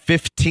get to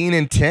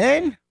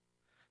 15-10. It's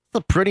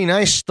a pretty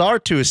nice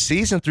start to a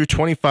season through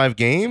 25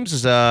 games.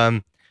 Is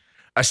a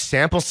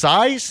sample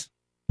size,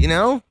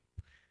 that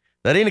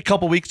ain't a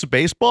couple weeks of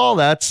baseball.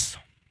 That's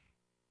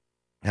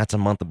a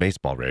month of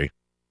baseball, Ray.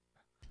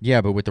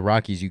 Yeah, but with the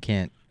Rockies, you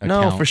can't.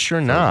 No, for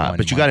sure not.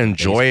 But you got to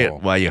enjoy it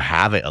while you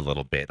have it a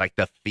little bit. Like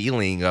the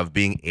feeling of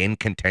being in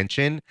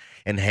contention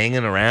and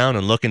hanging around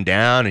and looking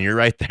down, and you're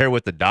right there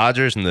with the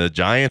Dodgers and the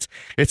Giants.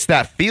 It's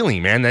that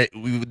feeling, man, that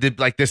we did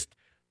like this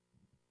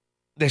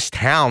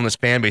town, this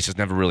fan base has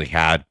never really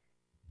had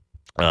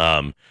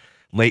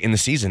late in the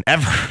season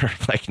ever.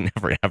 Like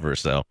never, ever.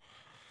 So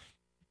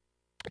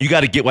you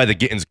got to get why the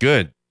getting's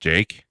good,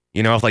 Jake.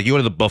 If like you go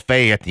to the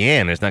buffet at the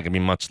end, there's not going to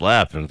be much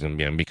left, and it's going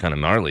to be kind of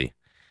gnarly.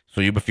 So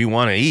if you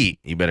want to eat,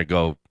 you better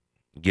go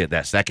get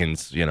that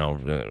seconds,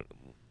 right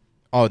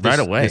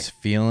away. This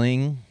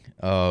feeling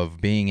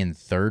of being in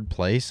third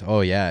place.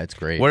 Oh yeah, it's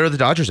great. Where are the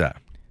Dodgers at?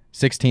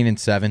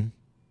 16-7.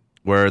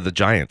 Where are the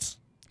Giants?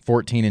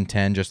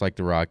 14-10, just like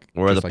the Rock.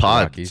 Where are the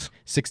Pods?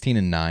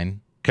 16-9.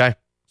 Okay,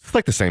 it's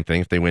like the same thing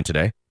if they win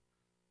today.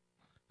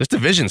 This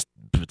division's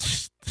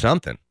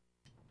something.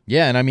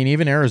 Yeah, and I mean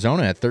even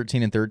Arizona at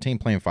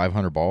 13-13 playing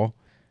 500 ball.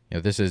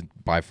 This is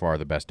by far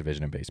the best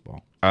division in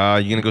baseball. You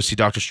gonna go see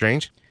Doctor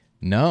Strange?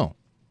 No,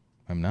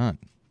 I'm not.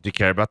 Do you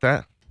care about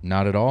that?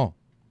 Not at all.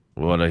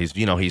 Well, he's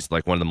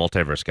like one of the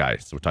multiverse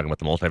guys. So we're talking about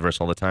the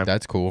multiverse all the time.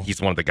 That's cool. He's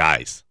one of the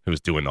guys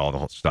who's doing all the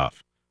whole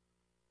stuff.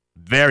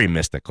 Very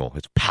mystical.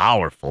 It's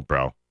powerful,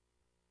 bro.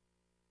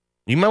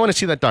 You might want to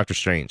see that Doctor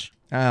Strange.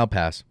 I'll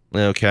pass.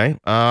 Okay.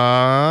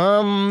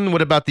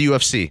 What about the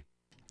UFC?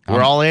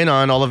 We're all in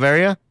on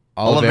Oliveira.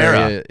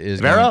 Oliveira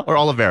is Vera or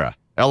Oliveira?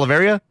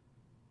 Oliveira.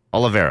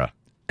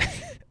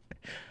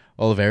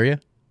 Oliveira?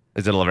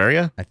 Is it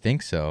Oliveira? I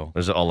think so. Or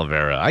is it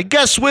Oliveira? I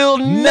guess we'll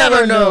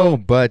never know.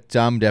 But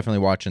I'm definitely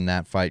watching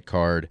that fight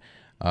card.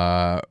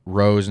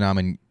 Rose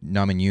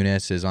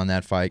Namajunas is on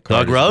that fight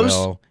card. Doug Rose?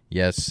 Well.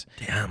 Yes.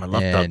 Damn, I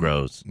love Doug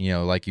Rose.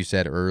 Like you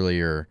said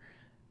earlier,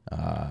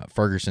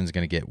 Ferguson's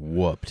going to get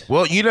whooped.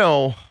 Well,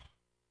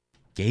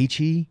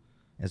 Gaethje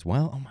as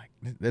well. Oh my,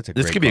 that's a.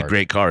 This could be a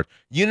great card.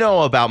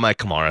 About my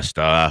Kamara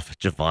stuff,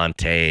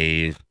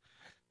 Javante.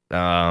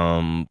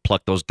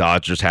 Pluck those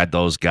Dodgers, had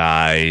those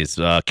guys.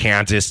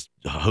 Kansas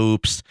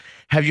hoops.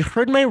 Have you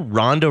heard my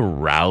Ronda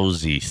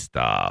Rousey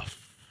stuff?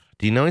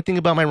 Do you know anything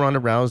about my Ronda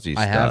Rousey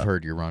stuff? I have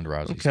heard your Ronda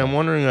Rousey stuff. I'm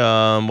wondering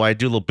why I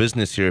do a little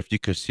business here. If you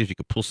could see if you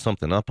could pull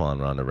something up on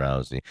Ronda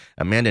Rousey.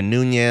 Amanda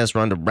Nunes,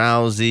 Ronda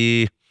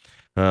Rousey.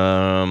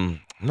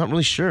 I'm not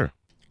really sure.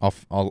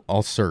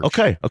 I'll search.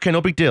 Okay,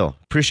 no big deal.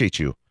 Appreciate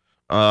you.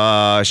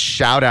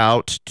 Shout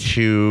out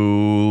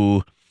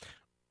to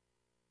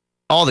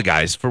all the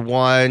guys. For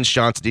one,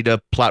 Sean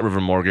Sedita, Platte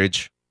River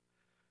Mortgage.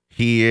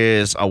 He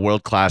is a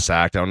world-class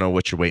act. I don't know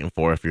what you're waiting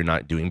for if you're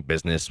not doing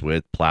business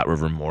with Platte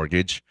River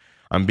Mortgage.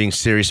 I'm being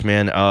serious,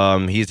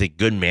 man. He's a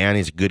good man.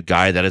 He's a good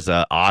guy. That is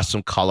an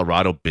awesome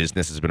Colorado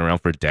business. Has been around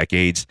for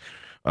decades.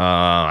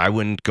 I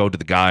wouldn't go to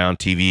the guy on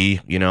TV,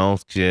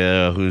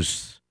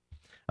 who's,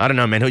 I don't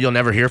know, man, who you'll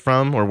never hear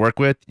from or work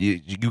with.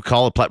 You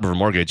call a Platte River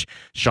Mortgage,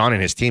 Sean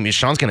and his team.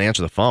 Sean's going to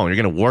answer the phone.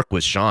 You're going to work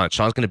with Sean.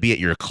 Sean's going to be at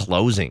your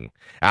closing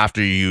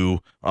after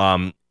you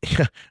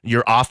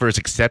your offer is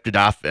accepted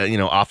off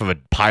of a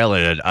pile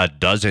of a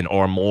dozen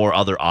or more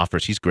other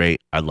offers. He's great.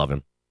 I love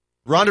him.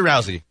 Ronda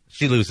Rousey,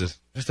 she loses.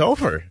 It's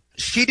over.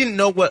 She didn't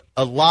know what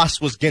a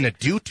loss was going to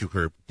do to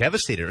her.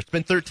 Devastated her. It's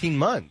been 13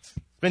 months.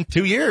 It's been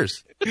 2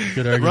 years.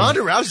 Good argument.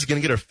 Ronda Rousey's going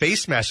to get her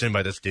face smashed in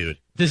by this dude.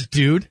 This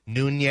dude?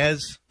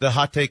 Nunez, the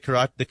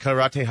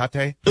karate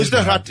hate. Who's the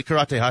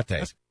karate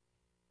hate?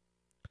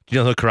 Do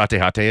you know who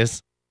Karate Hate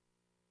is?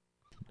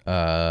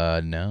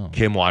 No.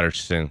 Kim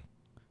Watterson.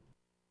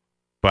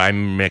 But I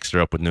mixed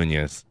her up with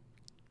Nunez.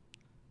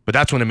 But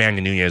that's when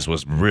Amanda Nunez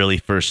was really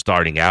first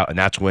starting out, and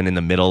that's when in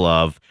the middle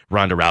of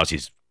Ronda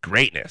Rousey's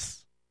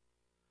greatness.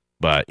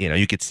 But,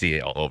 you could see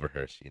it all over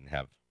her. She didn't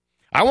have...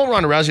 I want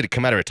Ronda Rousey to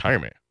come out of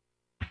retirement.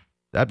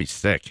 That'd be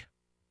sick.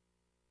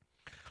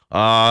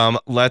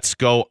 Let's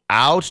go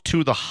out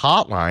to the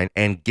hotline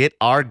and get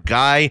our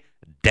guy,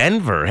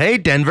 Denver. Hey,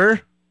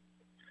 Denver.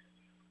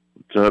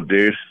 What's up,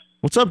 dude?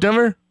 What's up,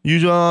 Denver?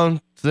 You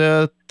on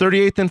the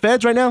 38th and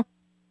Feds right now?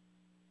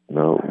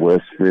 No,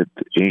 West 5th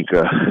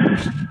Inca.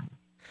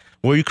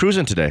 Where are you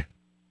cruising today?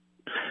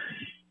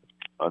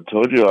 I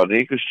told you on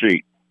Inca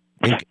Street.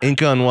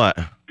 Inca on what?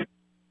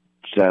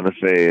 Santa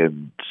Fe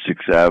and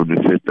 6th Avenue,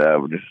 5th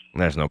Avenue.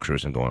 There's no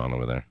cruising going on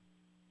over there.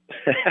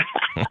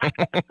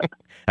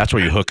 That's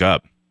where you hook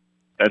up.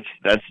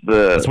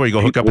 That's where you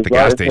go hook up at the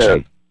gas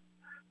station.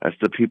 That's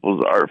the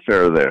People's Art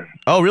Fair there.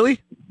 Oh,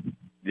 really?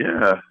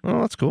 Yeah.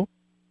 Oh, that's cool.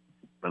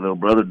 My little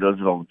brother does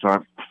it all the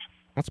time.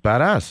 That's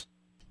badass.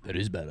 That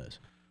is badass.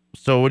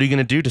 So what are you going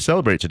to do to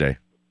celebrate today?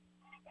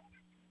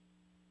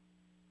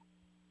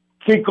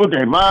 Cinco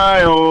de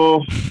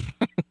Mayo.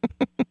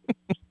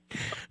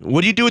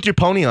 What do you do with your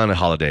pony on a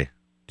holiday?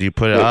 Do you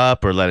put it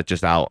up or let it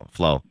just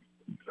outflow?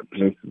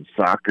 Play some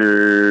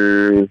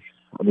soccer,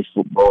 play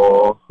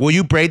football. Will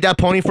you braid that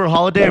pony for a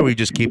holiday, or will you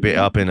just keep it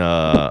up in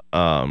a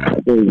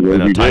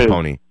tie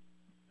pony?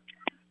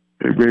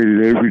 I braid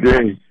it every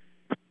day.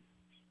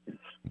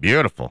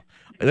 Beautiful.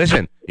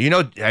 Listen,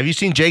 have you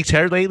seen Jake's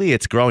hair lately?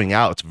 It's growing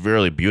out. It's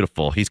really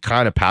beautiful. He's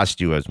kind of passed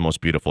you as most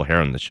beautiful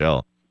hair on the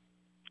show.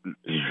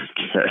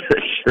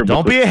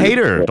 Don't be a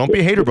hater. Don't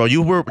be a hater, bro.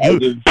 You were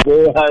you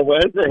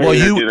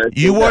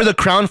wore the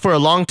crown for a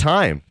long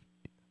time.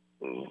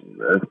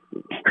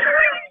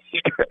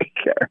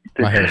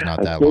 My hair's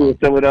not that long.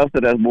 Someone else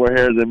that has more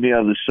hair than me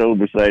on the show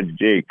besides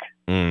Jake.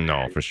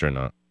 No, for sure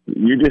not.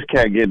 You just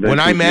can't get. When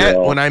I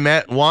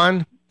met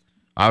Juan,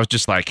 I was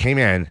just like, "Hey,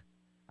 man,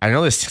 I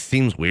know this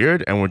seems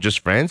weird, and we're just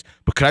friends,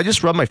 but could I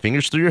just rub my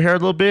fingers through your hair a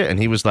little bit?" And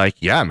he was like,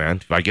 "Yeah,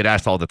 man. I get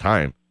asked all the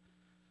time."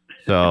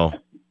 So,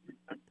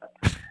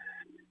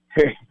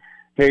 hey,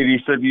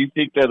 so do you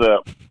think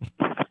that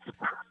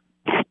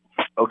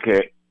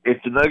okay,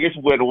 if the Nuggets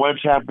win one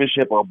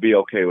championship, I'll be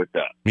okay with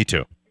that. Me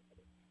too.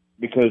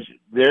 Because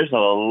there's a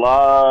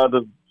lot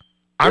of.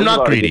 I'm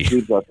not greedy.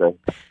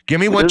 Give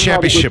me one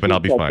championship and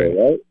I'll be fine.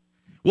 There, right?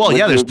 Well,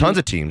 yeah, there's tons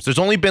of teams. There's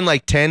only been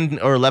like 10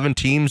 or 11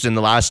 teams in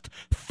the last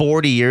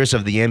 40 years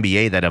of the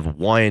NBA that have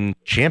won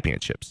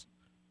championships.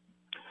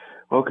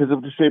 Well, because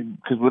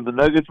when the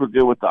Nuggets were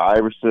good with the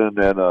Iverson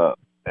and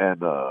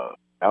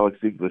Alex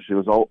English, it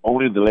was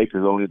only the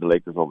Lakers all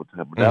the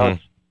time. But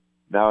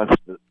now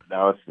it's the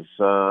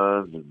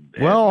Suns.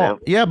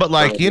 Yeah, but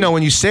like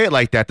when you say it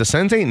like that, the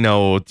Suns ain't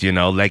no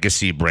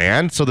legacy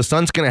brand. So the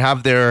Suns gonna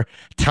have their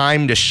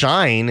time to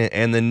shine,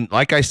 and then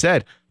like I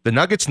said, the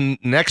Nuggets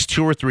next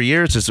 2 or 3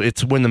 years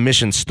it's when the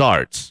mission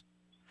starts.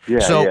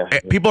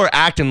 People are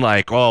acting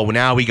like, oh,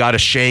 now we got to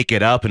shake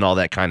it up and all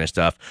that kind of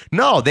stuff.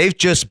 No, they've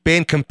just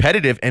been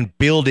competitive and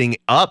building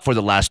up for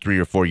the last 3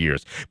 or 4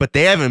 years, but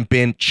they haven't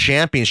been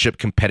championship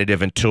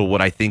competitive until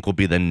what I think will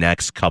be the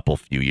next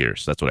few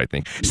years. That's what I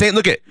think.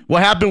 Look at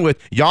what happened with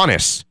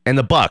Giannis and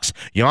the Bucks.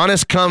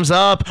 Giannis comes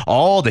up,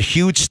 all the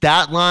huge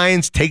stat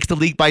lines, takes the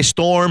league by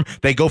storm.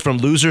 They go from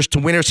losers to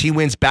winners. He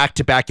wins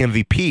back-to-back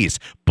MVPs.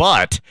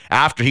 But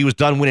after he was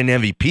done winning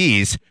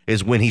MVPs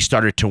is when he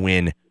started to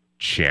win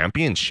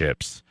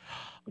championships.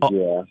 Thank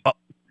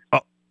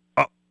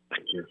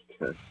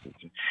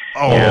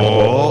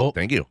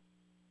you.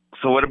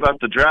 So what about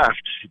the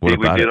draft? You think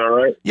we did all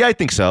right? Yeah, I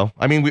think so.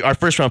 I mean, our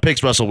first round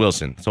pick's Russell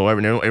Wilson, so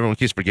everyone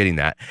keeps forgetting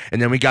that.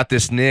 And then we got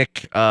this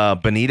Nick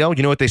Bonito.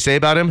 You know what they say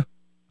about him?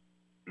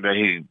 That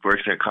he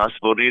works at Casa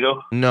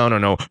Bonito?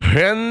 No.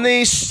 And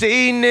they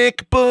say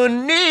Nick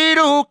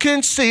Bonito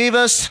can save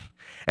us.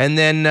 And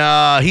then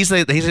he's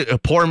a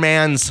poor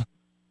man's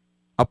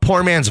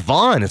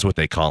Vaughn is what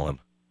they call him.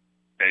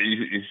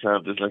 You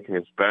sound just like a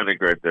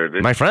Hispanic right there.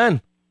 My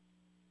friend.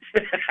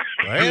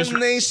 When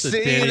they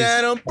say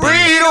that a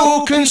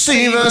burrito can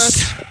save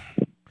us.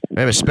 I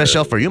have a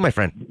special for you, my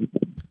friend.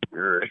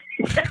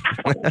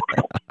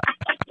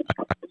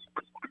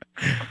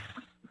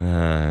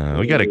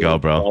 We got to go,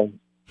 bro.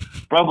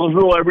 Broncos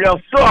rule. Everybody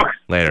else sucks.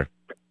 Later.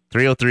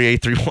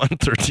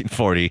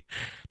 303-831-1340.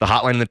 The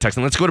hotline and the text.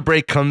 And let's go to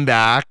break. Come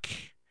back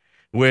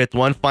with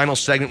one final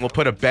segment. We'll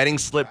put a betting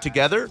slip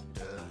together.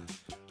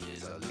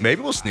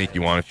 Maybe we'll sneak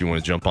you on if you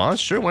want to jump on.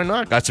 Sure, why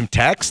not? Got some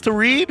text to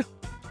read?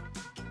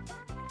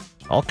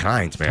 All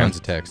kinds, man. Tons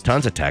of text.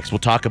 Tons of text. We'll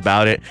talk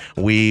about it.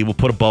 We will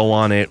put a bow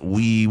on it.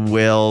 We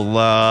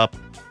will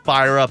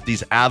fire up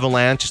these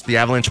Avalanche. The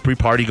Avalanche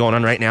pre-party going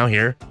on right now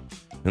here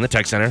in the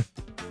Tech Center.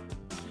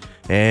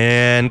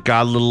 And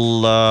got a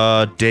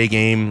little day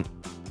game,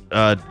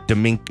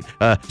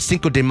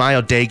 Cinco de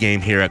Mayo day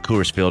game here at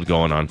Coors Field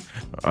going on.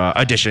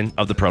 Edition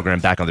of the program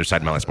back on their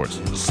side of Mountain Sports.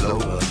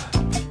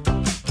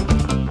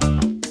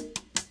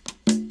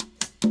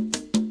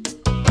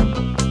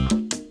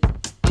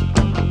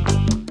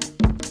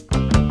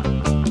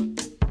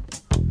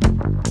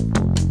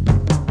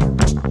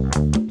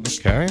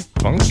 Okay,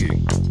 funky.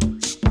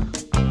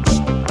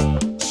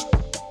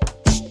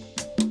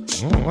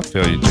 Oh, I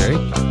feel you, Jake.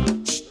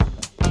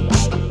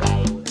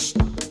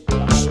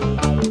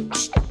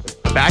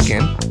 Back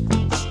in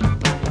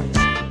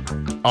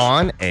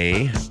on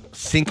a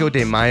Cinco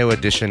de Mayo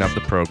edition of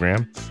the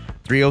program.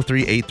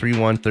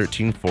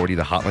 303-831-1340,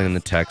 the hotline and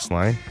the text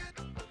line.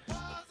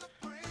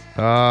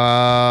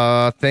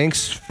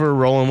 Thanks for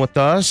rolling with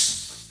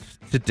us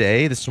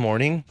today, this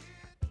morning.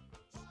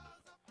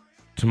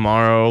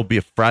 Tomorrow will be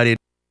a Friday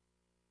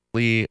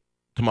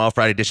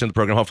edition of the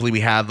program. Hopefully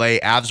we have a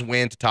Avs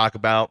win to talk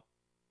about.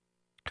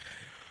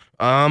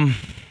 Didn't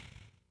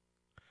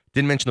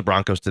mention the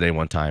Broncos today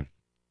one time.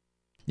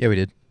 Yeah, we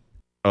did.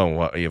 Oh,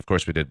 well, yeah, of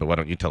course we did, but why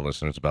don't you tell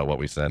listeners about what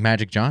we said?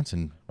 Magic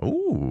Johnson.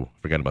 Ooh,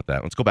 forget about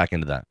that. Let's go back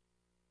into that.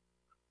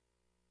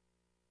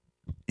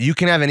 You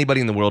can have anybody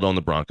in the world own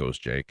the Broncos,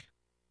 Jake.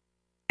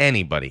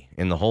 Anybody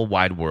in the whole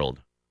wide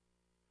world.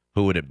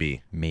 Who would it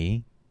be?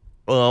 Me?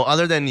 Well,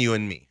 other than you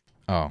and me.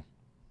 Oh.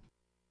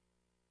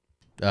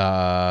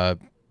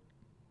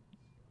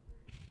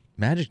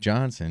 Magic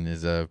Johnson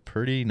is a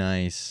pretty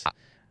nice,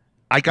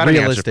 I got an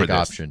answer for realistic this.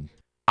 option.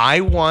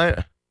 I want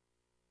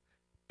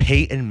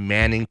Peyton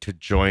Manning to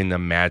join the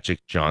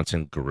Magic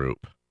Johnson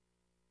group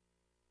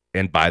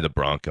and buy the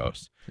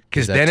Broncos,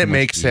 because then it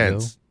makes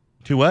sense.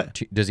 To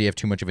what? Does he have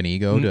too much of an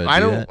ego?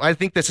 I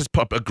think this is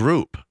a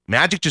group.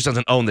 Magic just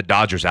doesn't own the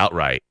Dodgers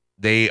outright.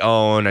 They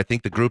own, I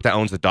think the group that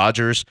owns the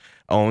Dodgers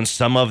owns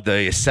some of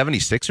the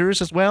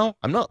 76ers as well.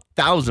 I'm not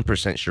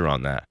 1,000% sure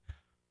on that.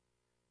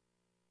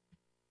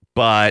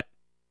 But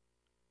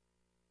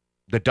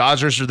the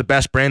Dodgers are the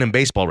best brand in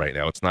baseball right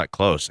now. It's not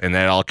close. And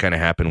that all kind of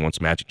happened once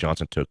Magic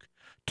Johnson took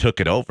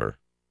it over.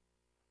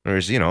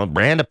 There's,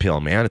 brand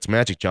appeal, man. It's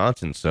Magic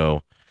Johnson.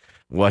 So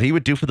what he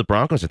would do for the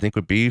Broncos, I think,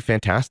 would be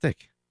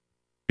fantastic.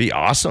 Be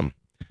awesome.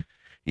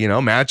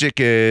 Magic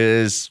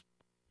is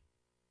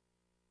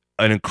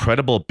an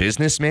incredible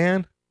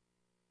businessman.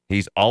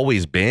 He's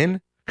always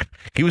been.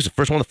 He was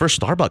one of the first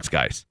Starbucks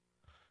guys.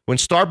 When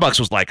Starbucks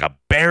was like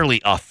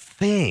barely a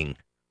thing.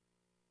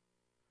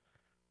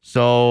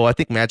 So I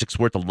think Magic's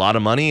worth a lot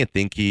of money. I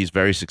think he's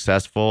very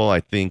successful. I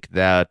think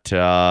that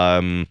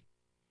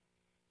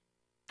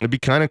it'd be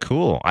kind of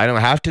cool. I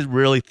don't have to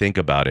really think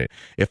about it.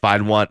 If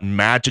I'd want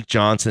Magic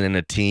Johnson in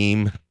a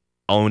team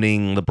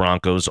owning the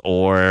Broncos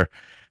or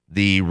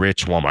the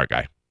rich Walmart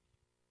guy,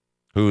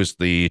 who's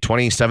the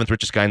 27th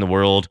richest guy in the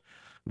world.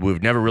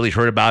 We've never really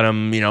heard about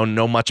him,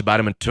 know much about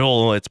him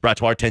until it's brought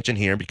to our attention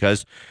here,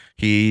 because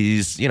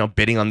he's,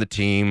 bidding on the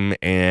team,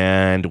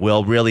 and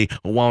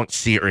won't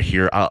see or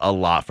hear a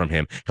lot from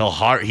him.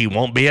 He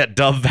won't be at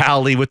Dove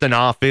Valley with an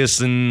office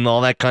and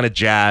all that kind of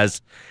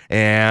jazz.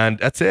 And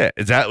that's it.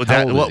 How old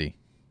is he?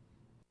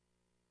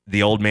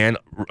 The old man,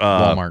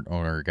 Walmart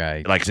owner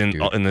guy, like in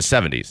the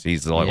 70s.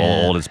 He's like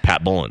old as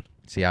Pat Bullen.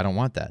 See, I don't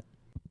want that.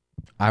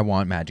 I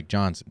want Magic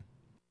Johnson.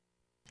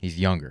 He's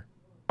younger.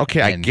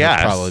 Okay, I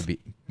guess.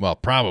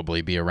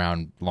 Probably be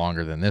around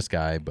longer than this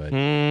guy, but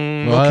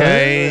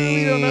okay.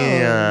 We don't know.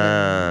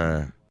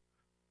 Yeah.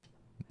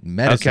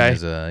 Medicine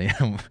is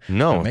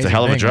it's a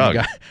hell of a drug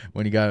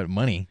when you got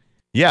money.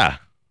 Yeah.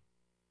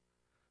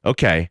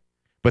 Okay,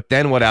 but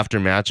then what after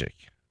Magic?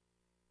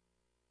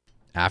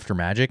 After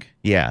Magic?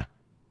 Yeah.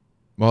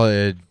 Well,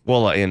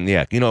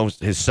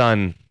 his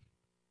son.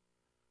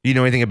 You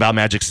know anything about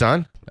Magic's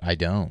son? I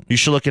don't. You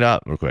should look it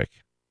up real quick.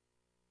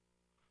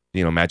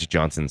 Magic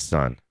Johnson's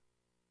son.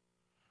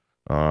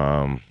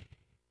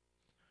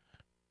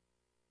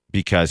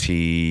 Because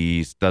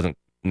he's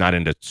not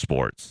into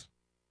sports.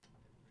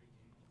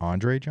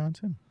 Andre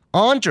Johnson?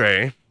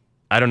 Andre?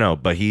 I don't know,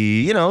 but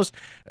he, he's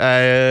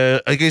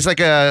like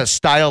a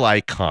style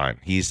icon.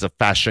 He's a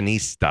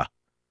fashionista.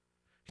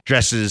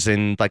 Dresses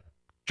and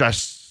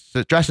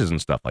dresses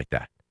and stuff like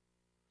that.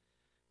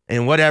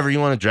 And whatever you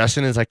want to dress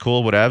in is like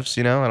cool, whatevs,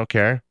 I don't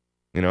care.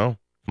 If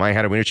my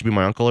had a winner, should be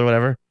my uncle or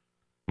whatever.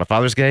 My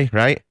father's gay,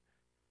 right?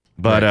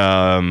 But,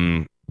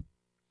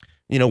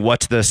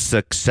 what's the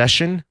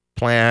succession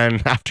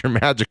plan after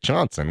Magic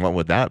Johnson? What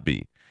would that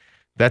be?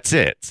 That's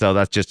it. So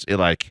that's just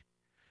like,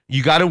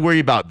 you got to worry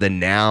about the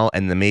now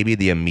and maybe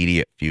the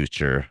immediate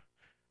future.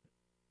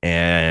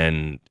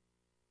 And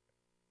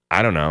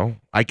I don't know.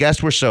 I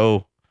guess we're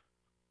so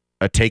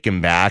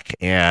taken back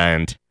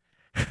and,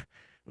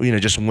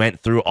 just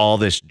went through all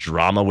this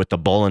drama with the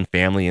Bullen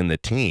family and the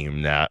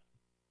team that,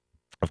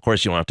 of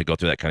course, you don't have to go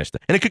through that kind of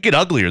stuff. And it could get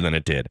uglier than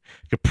it did.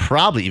 It could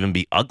probably even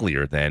be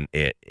uglier than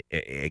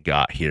it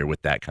got here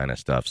with that kind of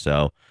stuff.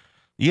 So,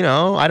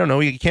 I don't know.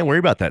 You can't worry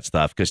about that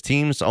stuff because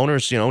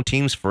owners,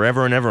 teams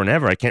forever and ever and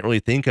ever. I can't really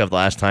think of the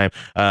last time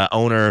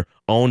owner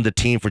owned the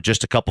team for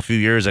just a few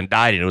years and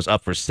died and it was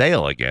up for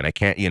sale again. I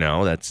can't,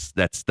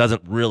 that's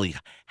doesn't really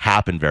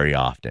happen very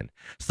often.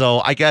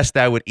 So I guess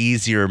that would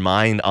ease your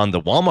mind on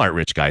the Walmart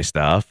rich guy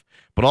stuff,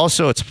 but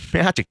also it's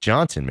Magic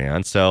Johnson,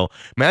 man. So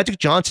Magic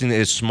Johnson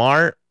is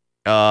smart.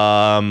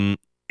 And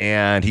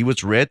he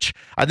was rich.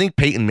 I think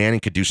Peyton Manning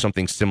could do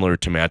something similar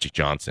to Magic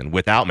Johnson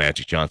without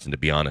Magic Johnson, to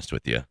be honest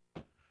with you.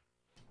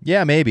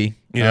 Yeah, maybe.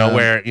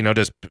 Where,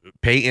 does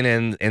Peyton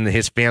and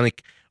his family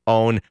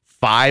own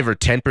 5 or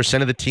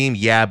 10% of the team?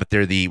 Yeah, but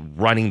they're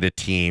running the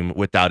team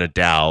without a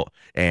doubt.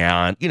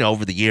 And,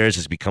 over the years,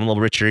 it's become a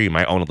little richer. You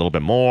might own a little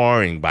bit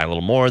more and buy a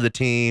little more of the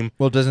team.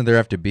 Well, doesn't there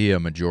have to be a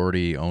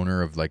majority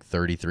owner of like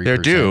 33%? There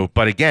do.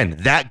 But again,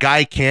 that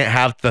guy can't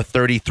have the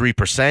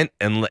 33%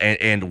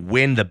 and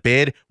win the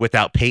bid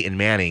without Peyton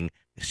Manning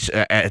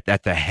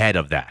at the head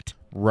of that.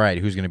 Right,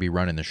 who's going to be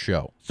running the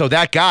show. So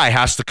that guy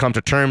has to come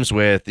to terms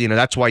with,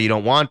 that's why you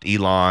don't want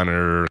Elon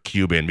or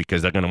Cuban,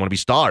 because they're going to want to be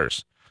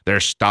stars.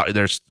 They're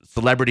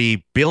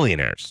celebrity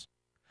billionaires.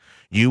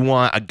 You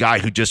want a guy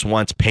who just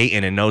wants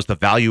Peyton and knows the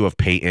value of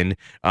Peyton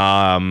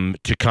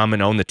to come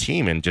and own the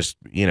team and just,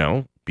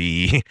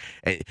 be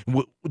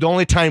the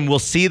only time we'll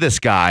see this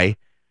guy,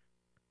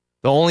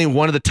 the only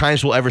one of the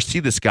times we'll ever see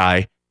this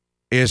guy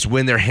is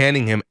when they're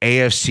handing him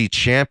AFC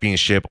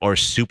Championship or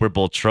Super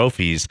Bowl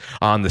trophies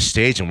on the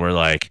stage, and we're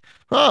like,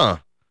 I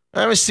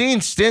haven't seen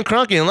Stan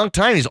Kroenke in a long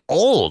time. He's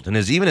old, and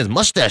even his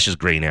mustache is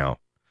gray now.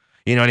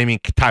 You know what I mean?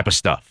 Type of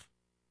stuff.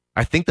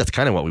 I think that's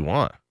kind of what we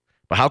want.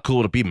 But how cool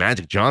would it be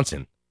Magic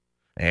Johnson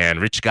and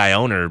rich guy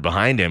owner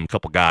behind him, a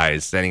couple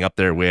guys standing up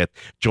there with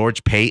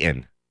George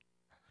Payton.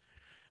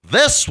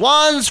 This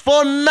one's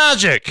for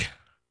Magic.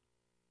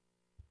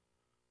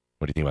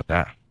 What do you think about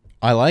that?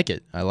 I like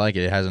it.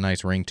 It has a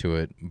nice ring to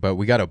it. But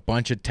we got a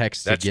bunch of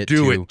texts to get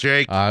to. Let's do it,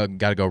 Jake.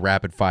 Got to go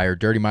rapid fire.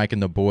 Dirty Mike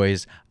and the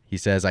boys. He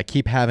says, I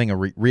keep having a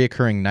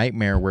reoccurring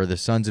nightmare where the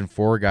Sons and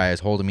Four guy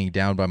is holding me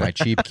down by my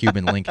cheap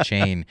Cuban link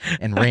chain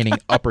and raining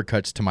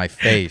uppercuts to my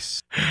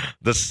face.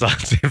 The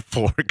Sons and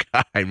Four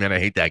guy. Man, I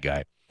hate that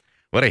guy.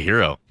 What a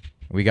hero.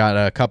 We got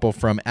a couple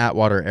from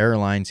Atwater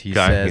Airlines. He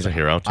says, he's a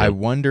hero too. I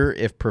wonder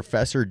if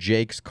Professor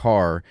Jake's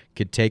car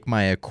could take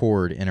my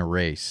Accord in a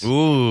race.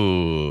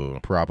 Ooh.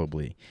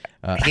 Probably.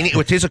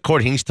 With his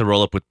Accord, he needs to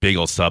roll up with big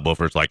old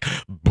subwoofers like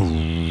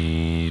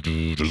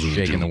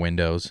shaking the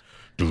windows.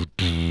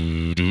 Like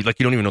you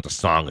don't even know what the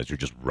song is. You're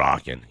just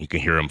rocking. You can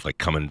hear him like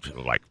coming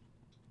like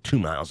 2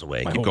 miles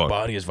away. My Keep whole going.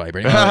 body is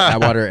vibrating.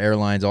 Atwater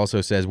Airlines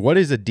also says, what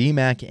is a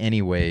D-Mac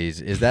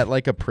anyways? Is that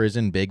like a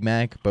prison Big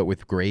Mac, but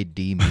with grade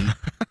D meat?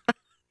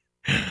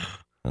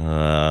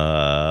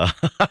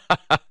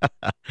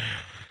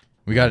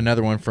 We got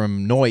another one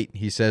from Noit.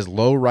 He says,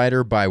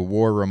 Lowrider by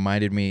War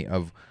reminded me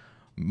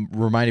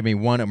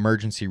one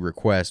emergency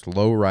request.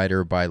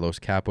 Lowrider by Los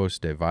Capos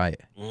de Valle.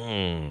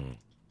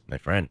 My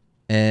friend.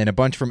 And a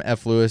bunch from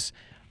F. Lewis.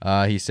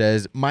 He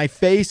says, my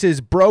face is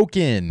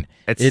broken.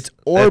 It's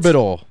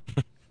orbital.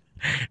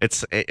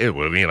 It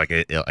would be like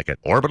an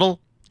orbital.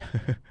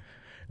 And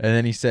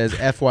then he says,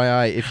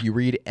 FYI, if you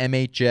read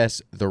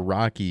MHS The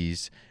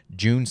Rockies,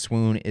 June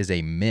Swoon is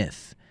a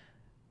myth.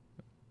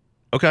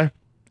 Okay.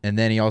 And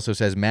then he also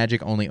says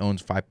Magic only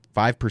owns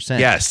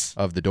 5%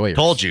 of the Doyers.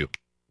 Told you.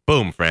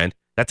 Boom, friend.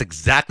 That's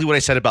exactly what I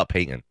said about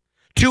Peyton.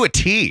 To a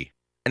T.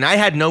 And I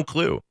had no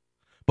clue.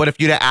 But if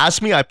you'd have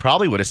asked me, I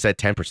probably would have said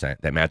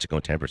 10%, that Magic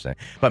owned 10%.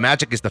 But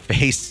Magic is the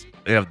face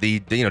of the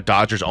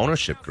Dodgers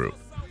ownership group.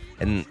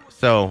 And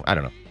so, I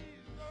don't know.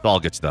 It's all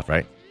good stuff,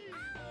 right?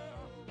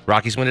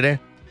 Rockies win today?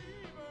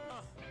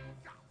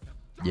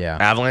 Yeah.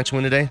 Avalanche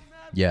win today?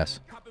 Yes.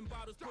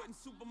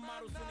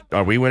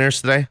 Are we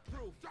winners today?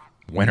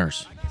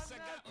 Winners.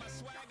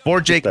 For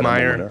Jake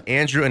Meyer,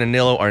 Andrew and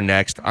Anilo are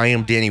next. I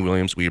am Danny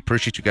Williams. We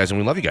appreciate you guys, and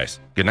we love you guys.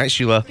 Good night,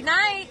 Sheila. Good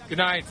night. Good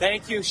night.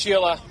 Thank you,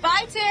 Sheila.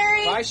 Bye,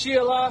 Terry. Bye,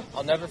 Sheila.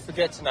 I'll never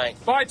forget tonight.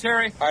 Bye,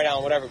 Terry. All right,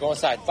 Alan, whatever. Go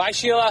inside. Bye,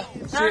 Sheila.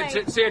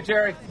 See you,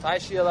 Terry. Bye,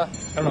 Sheila.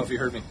 I don't know if you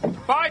heard me.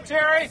 Bye,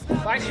 Terry.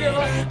 Bye,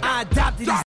 Sheila. I adopted these